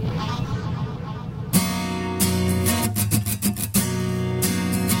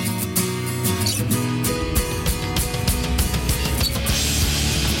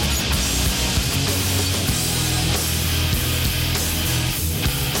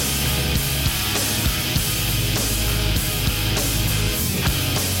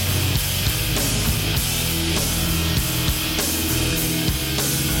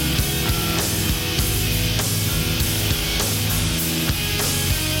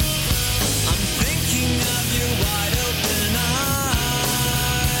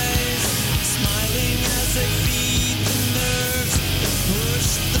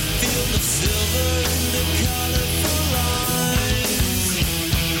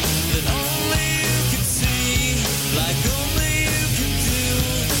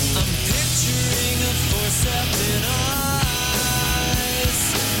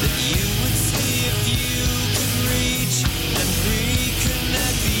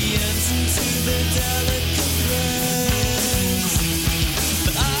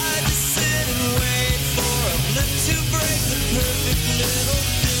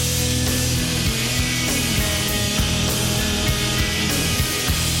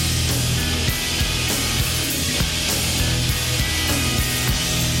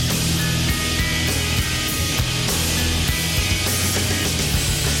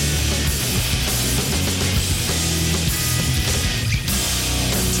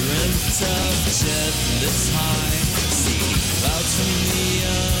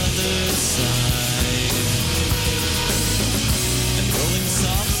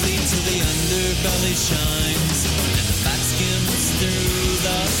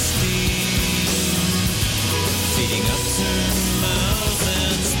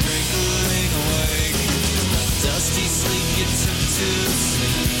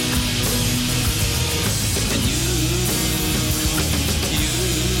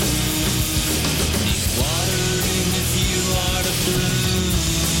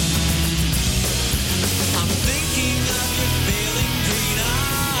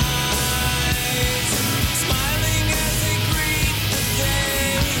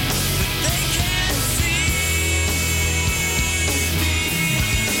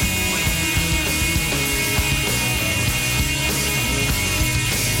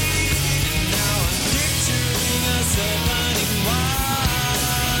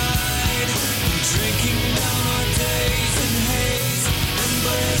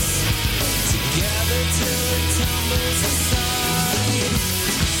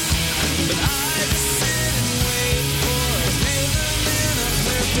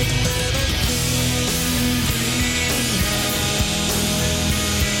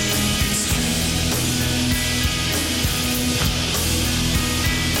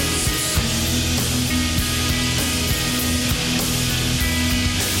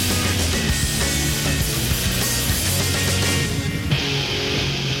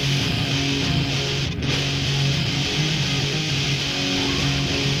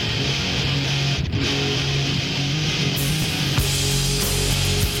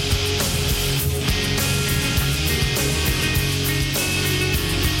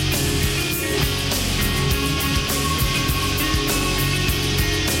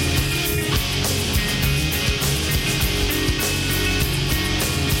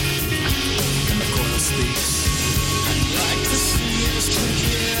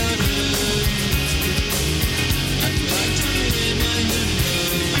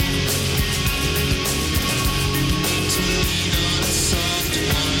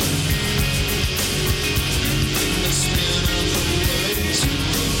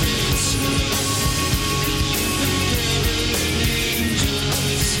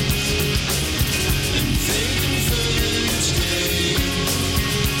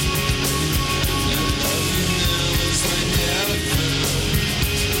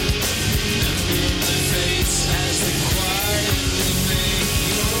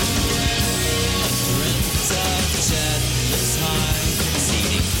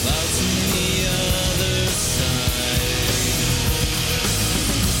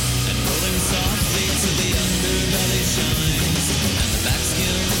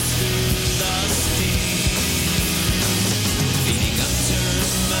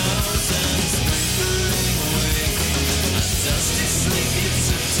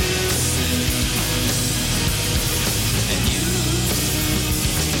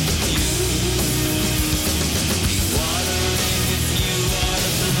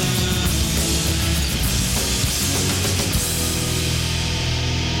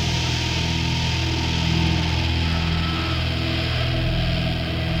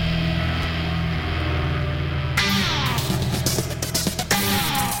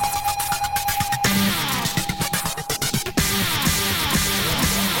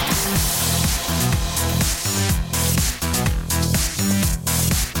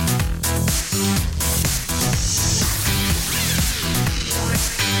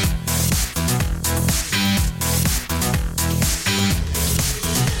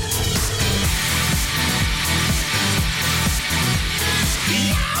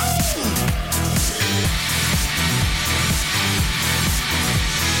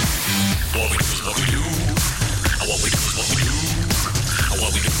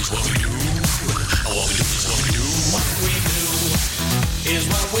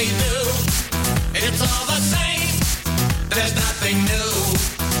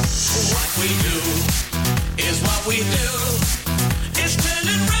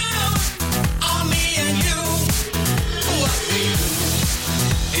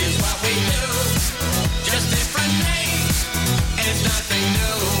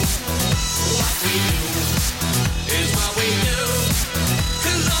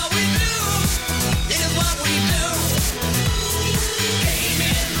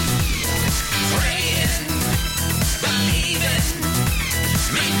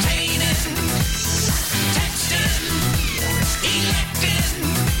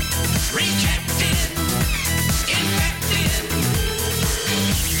 rejected, infected.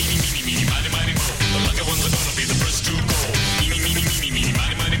 Meeny, meeny, meeny, mighty, mighty, mo. The lucky ones are gonna be the first to go. Meeny, meeny, meeny, meeny,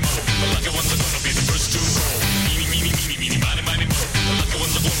 mighty, mighty, mo. The lucky ones are gonna be the first to go. Meeny, meeny, meeny, meeny, mighty, mighty, mo. The lucky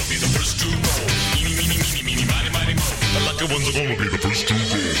ones are gonna be the first to go. Meeny, meeny, meeny, meeny, mighty, mighty, mo. The lucky ones are gonna be the first to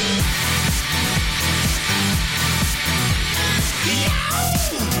go.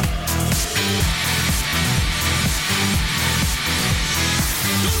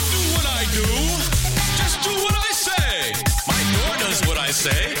 Say,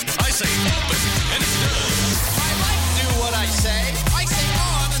 I say open, and it's done. My lights do what I say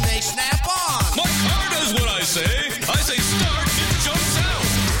on, and they snap on. My car does what I say start, it jumps out.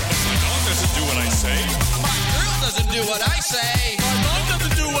 My dog doesn't do what I say. My girl doesn't do what I say. My mom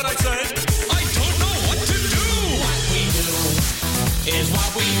doesn't do what I say. I don't know what to do. What we do is what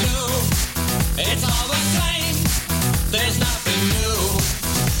we do. It's all the same. There's nothing new.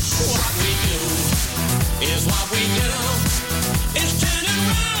 What we do is what we do. It's turning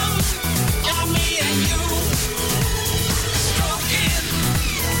around on me and you. Stroking,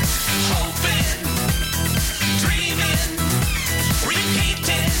 hoping, dreaming,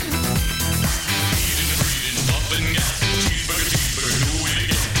 repeating. Eating and breathing, pumping gas. Cheeseburger, cheeseburger,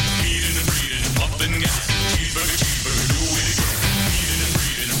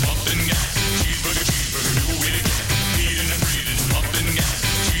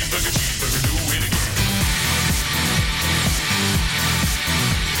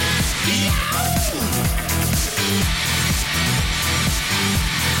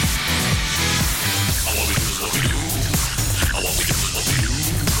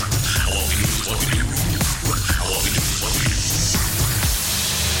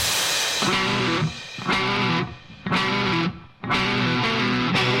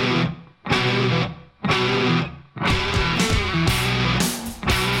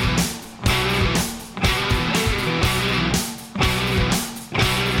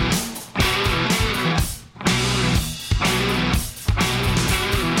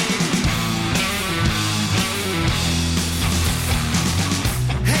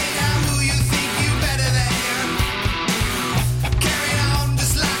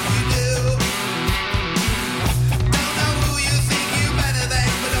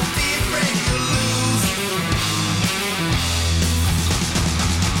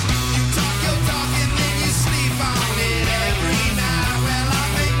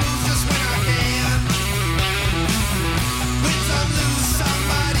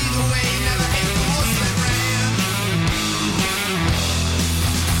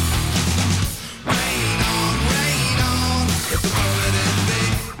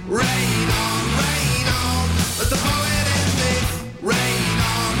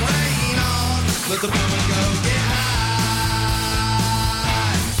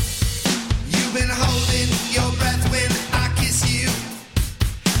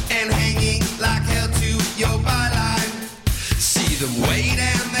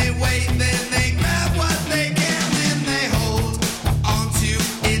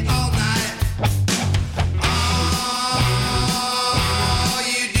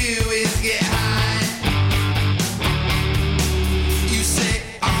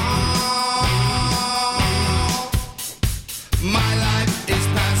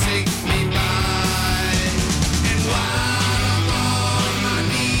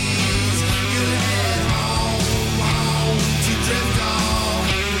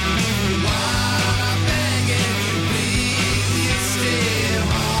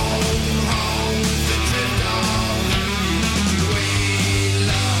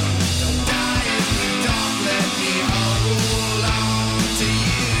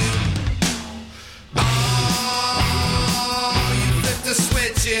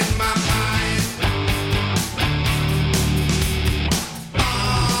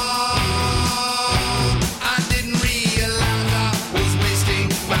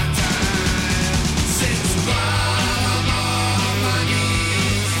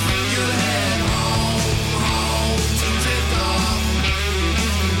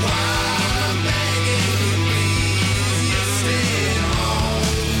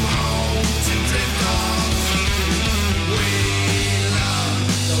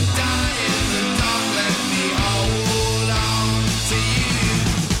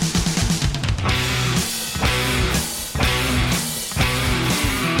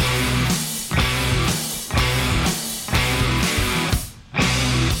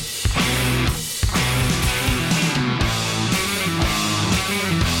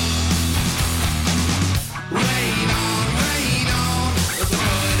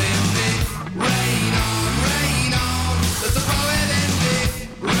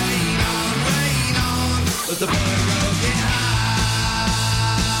 the borough get high.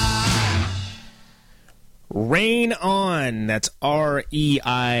 Rain On. That's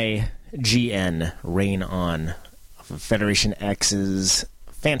REIGN. Rain On. Off of Federation X's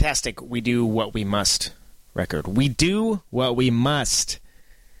fantastic We Do What We Must record. We Do What We Must.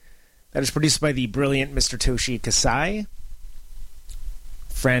 That is produced by the brilliant Mr. Toshi Kasai,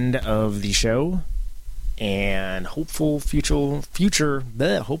 friend of the show, and hopefully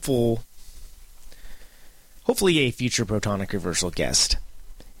a future Protonic Reversal guest.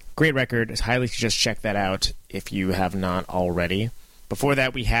 Great record. I highly suggest check that out if you have not already. Before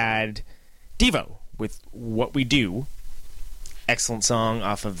that, we had Devo with What We Do. Excellent song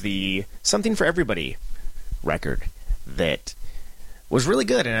off of the Something for Everybody record that was really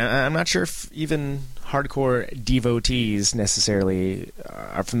good, and I'm not sure if even hardcore devotees necessarily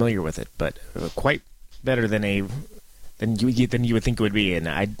are familiar with it, but quite better than you would think it would be.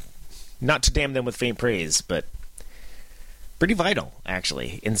 And not to damn them with faint praise, but pretty vital,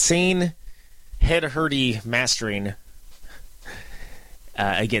 actually. Insane, head-hurty mastering.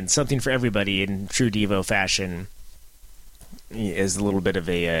 Again, Something for Everybody in true Devo fashion is a little bit of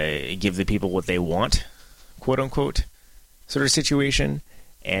a give the people what they want, quote-unquote, sort of situation,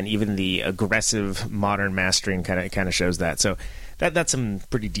 and even the aggressive modern mastering kind of shows that. So that's some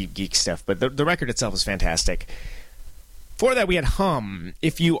pretty deep geek stuff, but the record itself is fantastic. For that, we had Hum,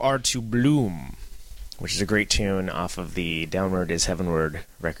 If You Are to Bloom, which is a great tune off of the Downward is Heavenward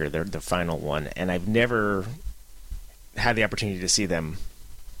record, the final one, and I've never had the opportunity to see them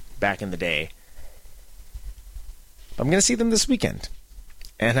back in the day. I'm going to see them this weekend,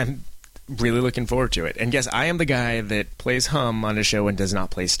 and I'm really looking forward to it. And yes, I am the guy that plays Hum on a show and does not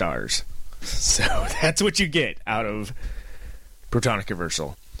play Stars. So that's what you get out of Protonic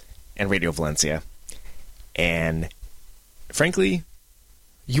Reversal and Radio Valencia. And frankly,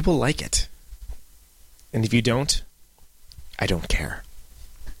 you will like it. And if you don't, I don't care.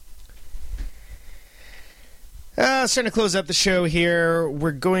 Starting to close up the show here.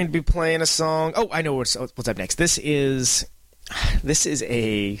 We're going to be playing a song. Oh, I know what's up next. This is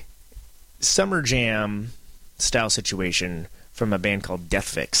a summer jam style situation from a band called Death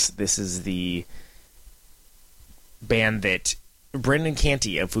Fix. This is the band that Brendan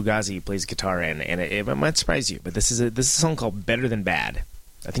Canty of Fugazi plays guitar in, and it might surprise you, but this is a song called Better Than Bad.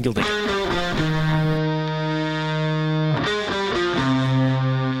 I think you'll dig it.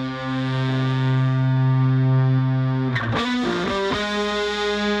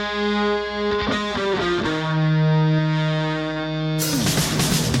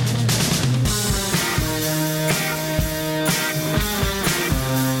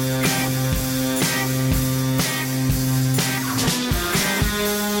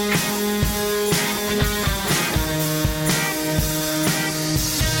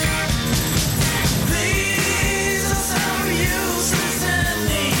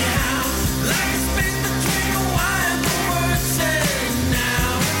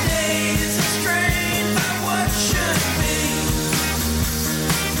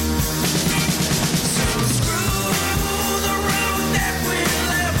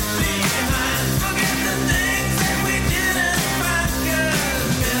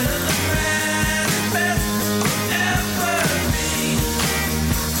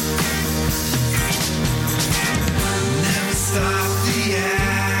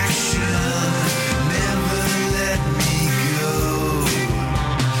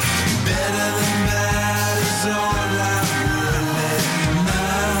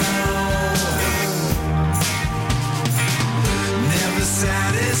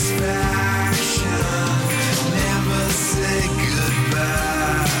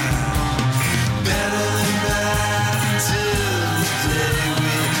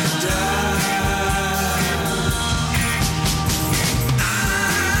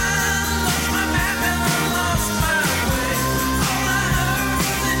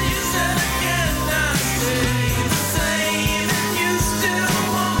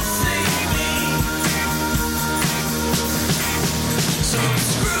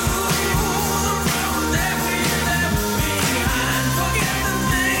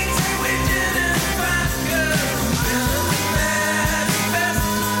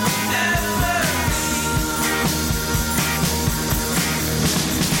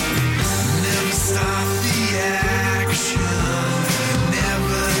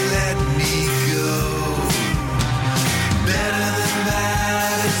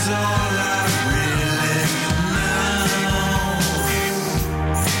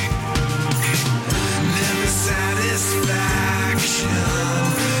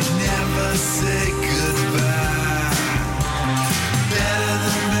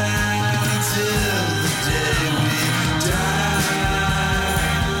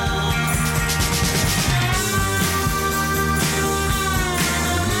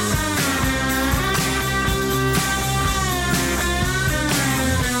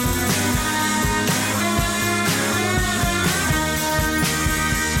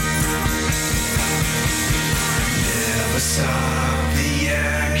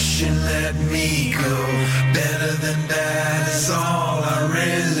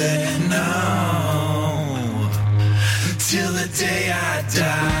 really know till the day I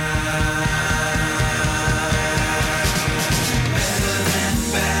die. Better than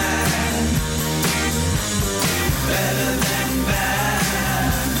bad. Better than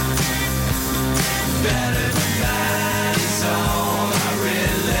bad. Better than bad is all I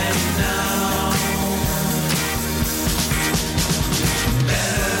really know.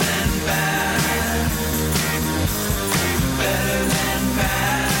 Better than bad. Better than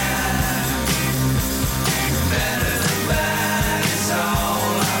bad. Better than bad is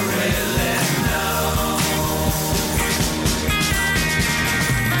all I really know.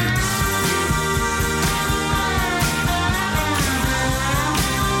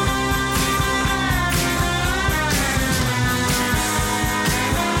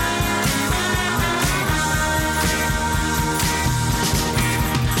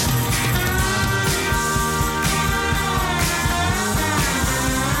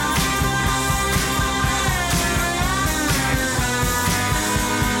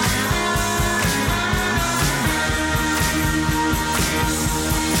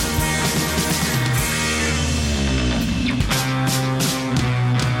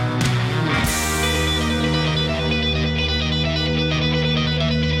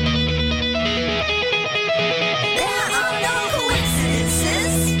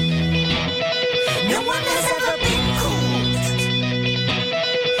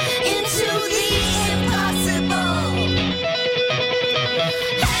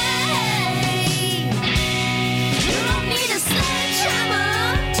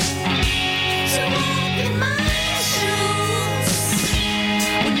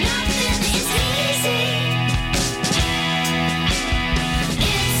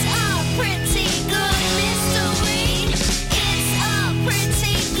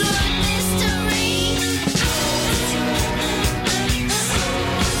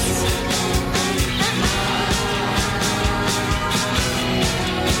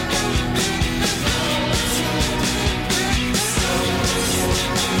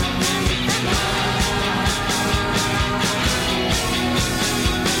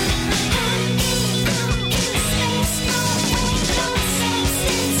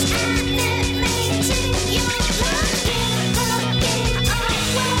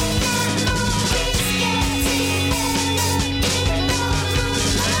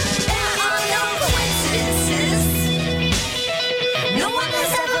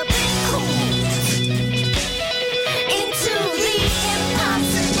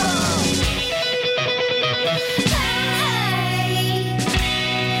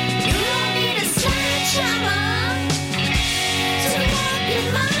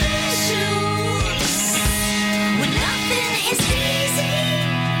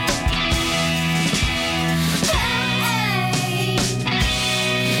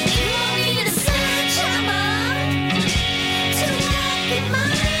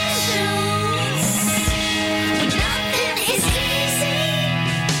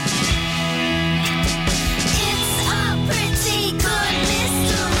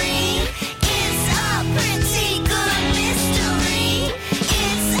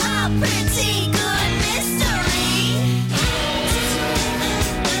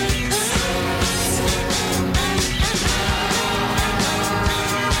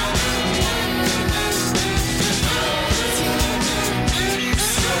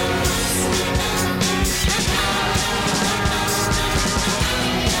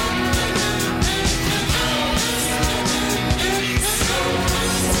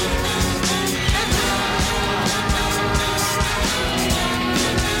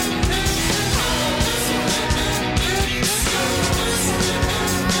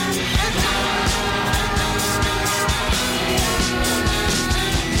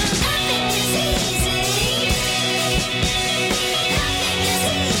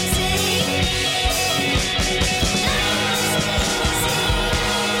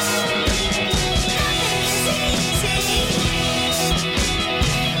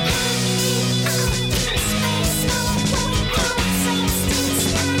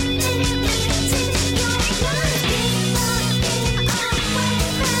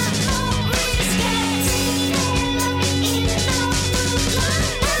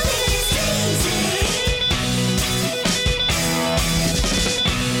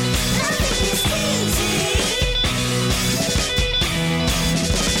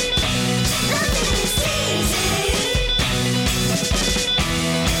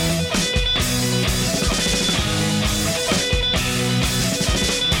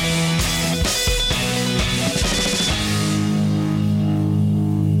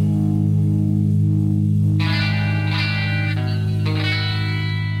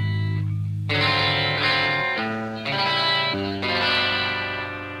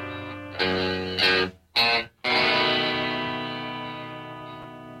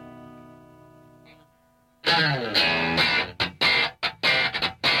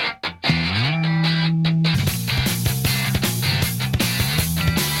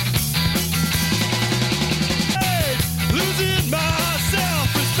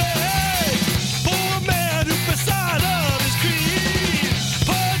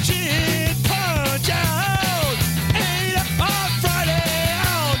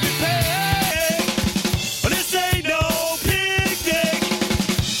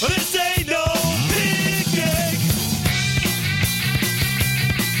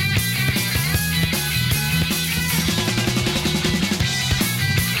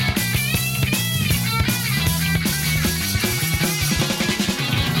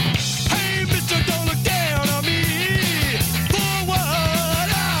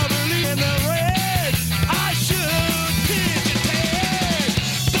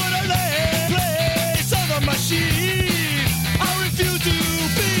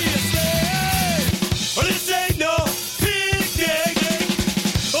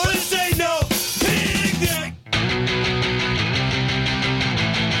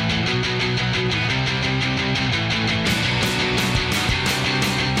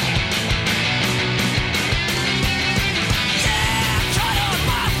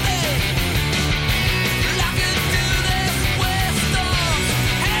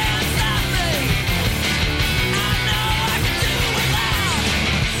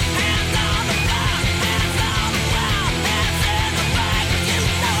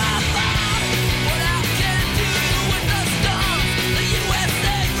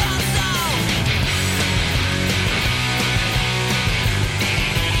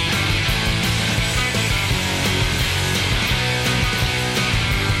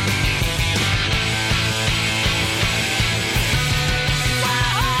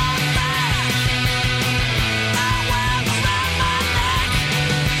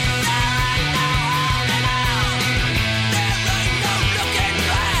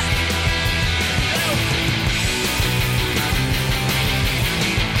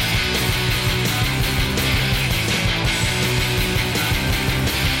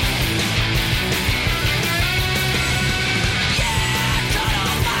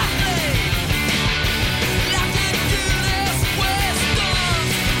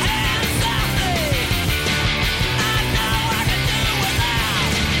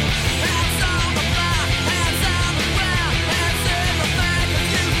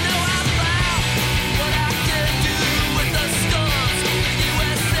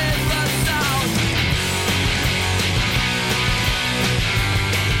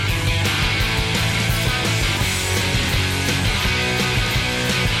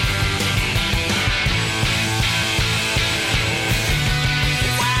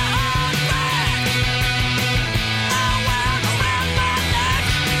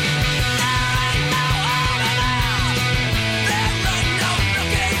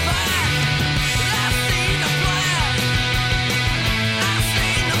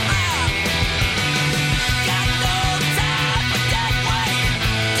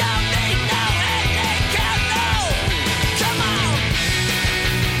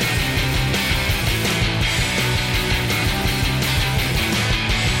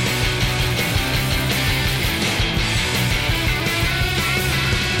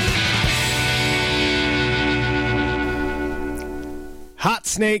 Hot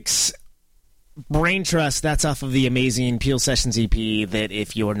Snakes, Brain Trust. That's off of the amazing Peel Sessions EP that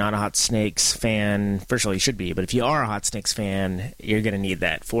if you're not a Hot Snakes fan, first of all, you should be, but if you are a Hot Snakes fan, you're going to need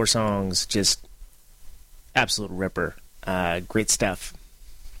that. 4 songs, just absolute ripper. Great stuff.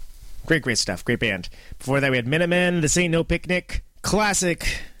 Great stuff. Great band. Before that, we had Minutemen, This Ain't No Picnic,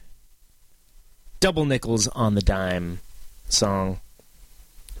 classic Double Nickels on the Dime song.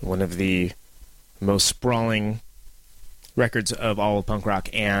 One of the most sprawling records of all of punk rock,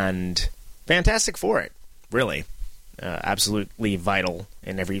 and fantastic for it, really. Absolutely vital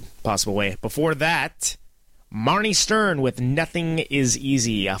in every possible way. Before that, Marnie Stern with Nothing Is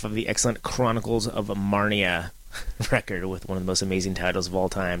Easy off of the excellent Chronicles of Marnia record with one of the most amazing titles of all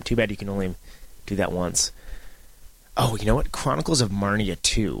time. Too bad you can only do that once. Oh, you know what? Chronicles of Marnia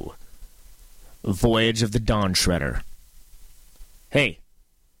 2. Voyage of the Dawn Shredder. Hey,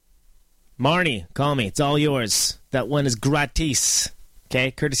 Marnie, call me. It's all yours. That one is gratis.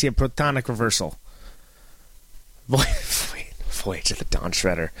 Okay? Courtesy of Protonic Reversal. Voyage of the Dawn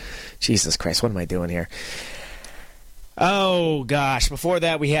Shredder. Jesus Christ, what am I doing here? Oh, gosh. Before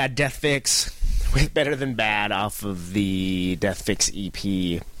that, we had Death Fix with Better Than Bad off of the Death Fix EP.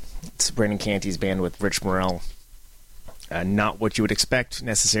 It's Brendan Canty's band with Rich Morrell. Not what you would expect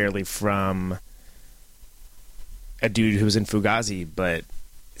necessarily from a dude who was in Fugazi, but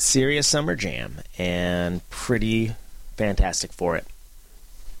serious summer jam and pretty fantastic for it.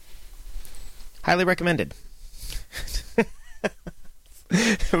 Highly recommended.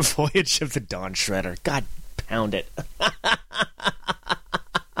 Voyage of the Dawn Shredder. God, pound it.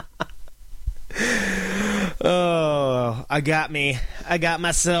 Oh, I got me. I got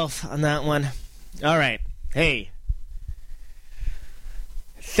myself on that one. All right. Hey.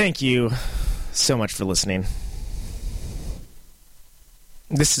 Thank you so much for listening.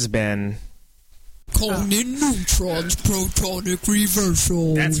 This has been Conan Neutron's Protonic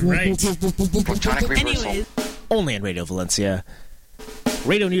Reversal. That's right. Protonic Reversal. Anyways, only on Radio Valencia.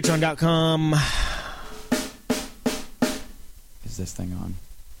 RadioNeutron.com. Is this thing on?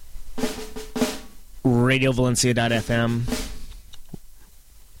 RadioValencia.fm.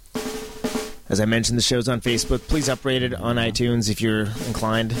 As I mentioned, the show's on Facebook. Please uprate it on iTunes if you're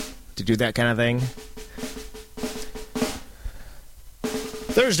inclined to do that kind of thing.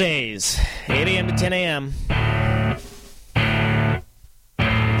 Thursdays, 8 a.m. to 10 a.m.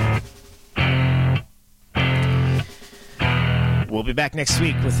 We'll be back next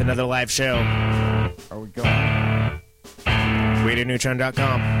week with another live show. Are we going?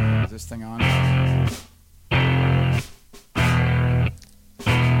 RadioNeutron.com. Is this thing on?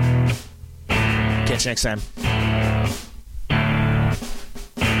 Catch you next time.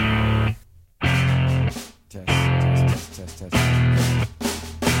 Test.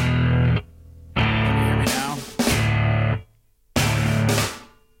 Can you hear me now?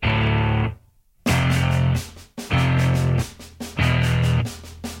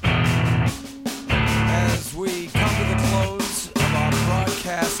 As we come to the close of our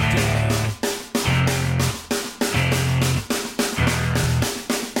broadcast day,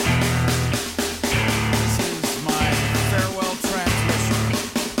 this is my farewell transmission.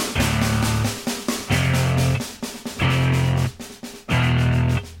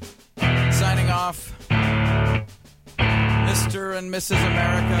 Signing off, Mr. and Mrs.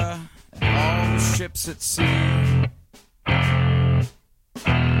 America, and all the ships at sea.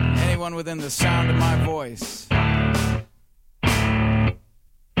 Anyone within the sound of my voice.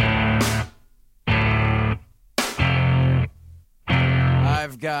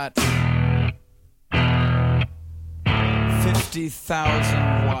 I've got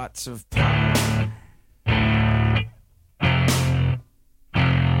 50,000 watts of power.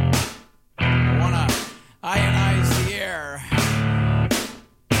 I want to ionize the air.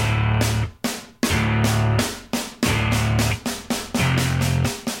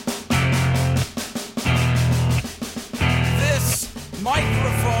 This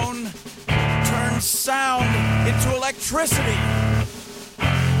microphone turns sound into electricity.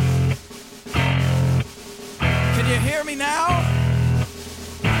 Can you hear me now?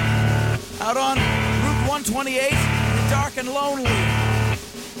 Out on Route 128, dark and lonely.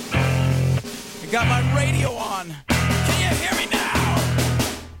 I got my radio on. Can you hear me now?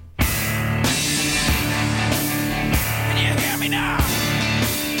 Can you hear me now?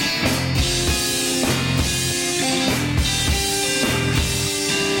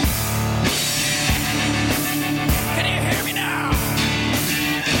 Can you hear me now?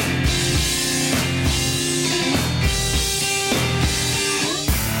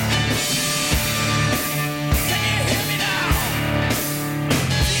 Can you hear me now?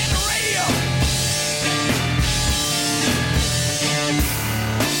 See you on the radio.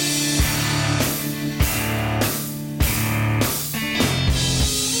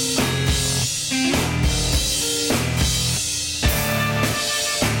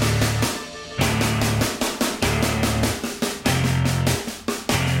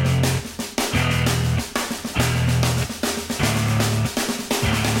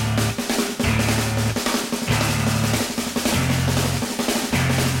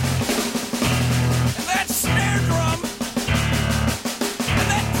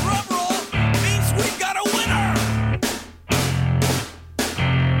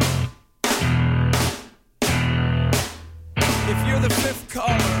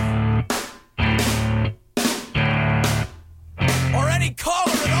 any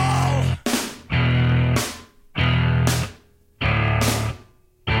caller at all.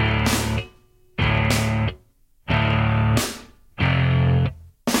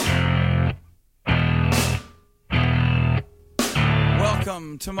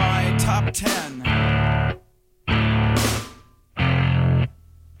 Welcome to my top 10.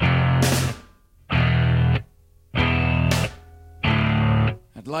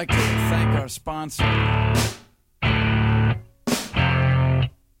 I'd like to thank our sponsor.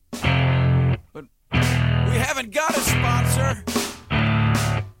 But we haven't got a sponsor.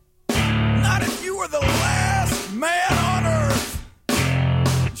 Not if you were the last man on Earth.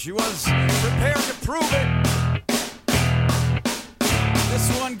 She was prepared to prove it.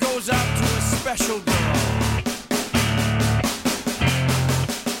 This one goes out to a special girl.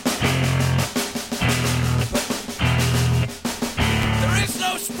 But there is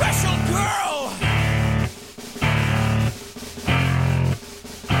no special girl.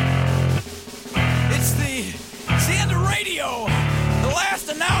 It's the end of radio. The last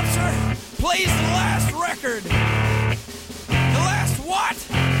announcer plays the last record. The last what?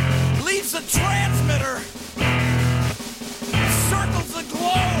 Leaves the transmitter. Circles the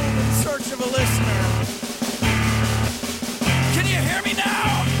globe in search of a listener. Can you hear me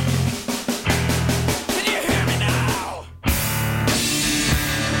now? Can you hear me now?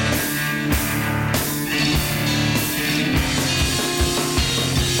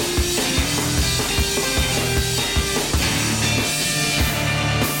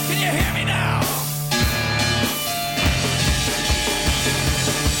 Can you hear me now?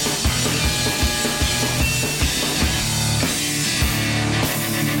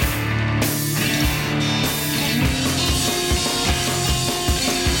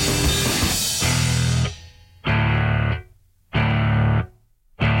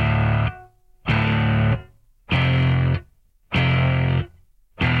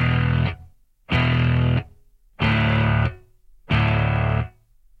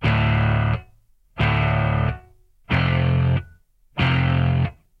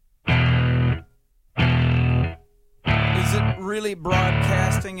 Really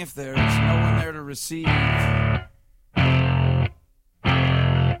broadcasting if there's no one there to receive?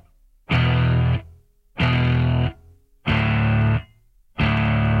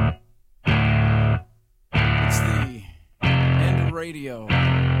 It's the end of radio.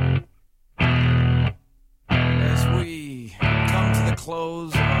 As we come to the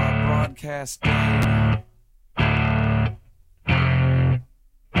close of our broadcast day.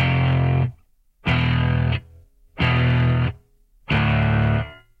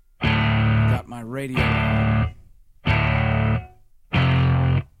 My radio.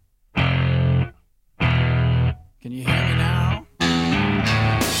 Can you hear me now?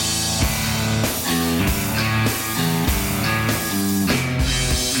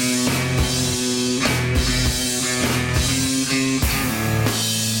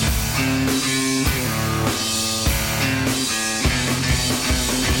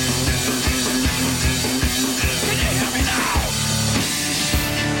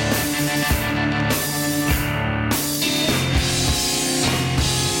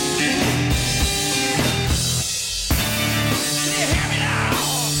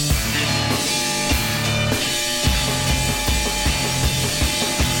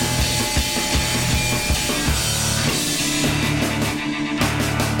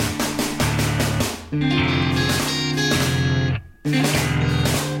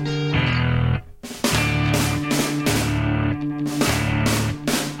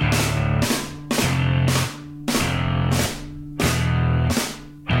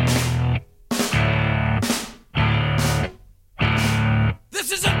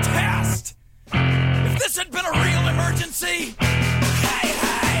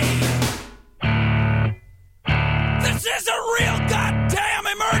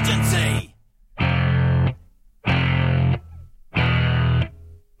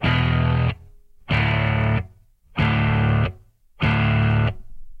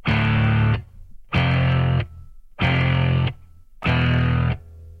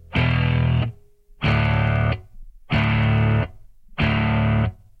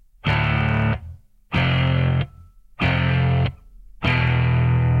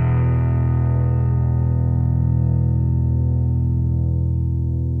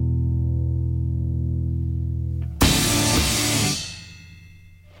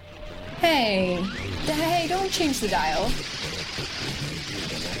 Hey, don't change the dial.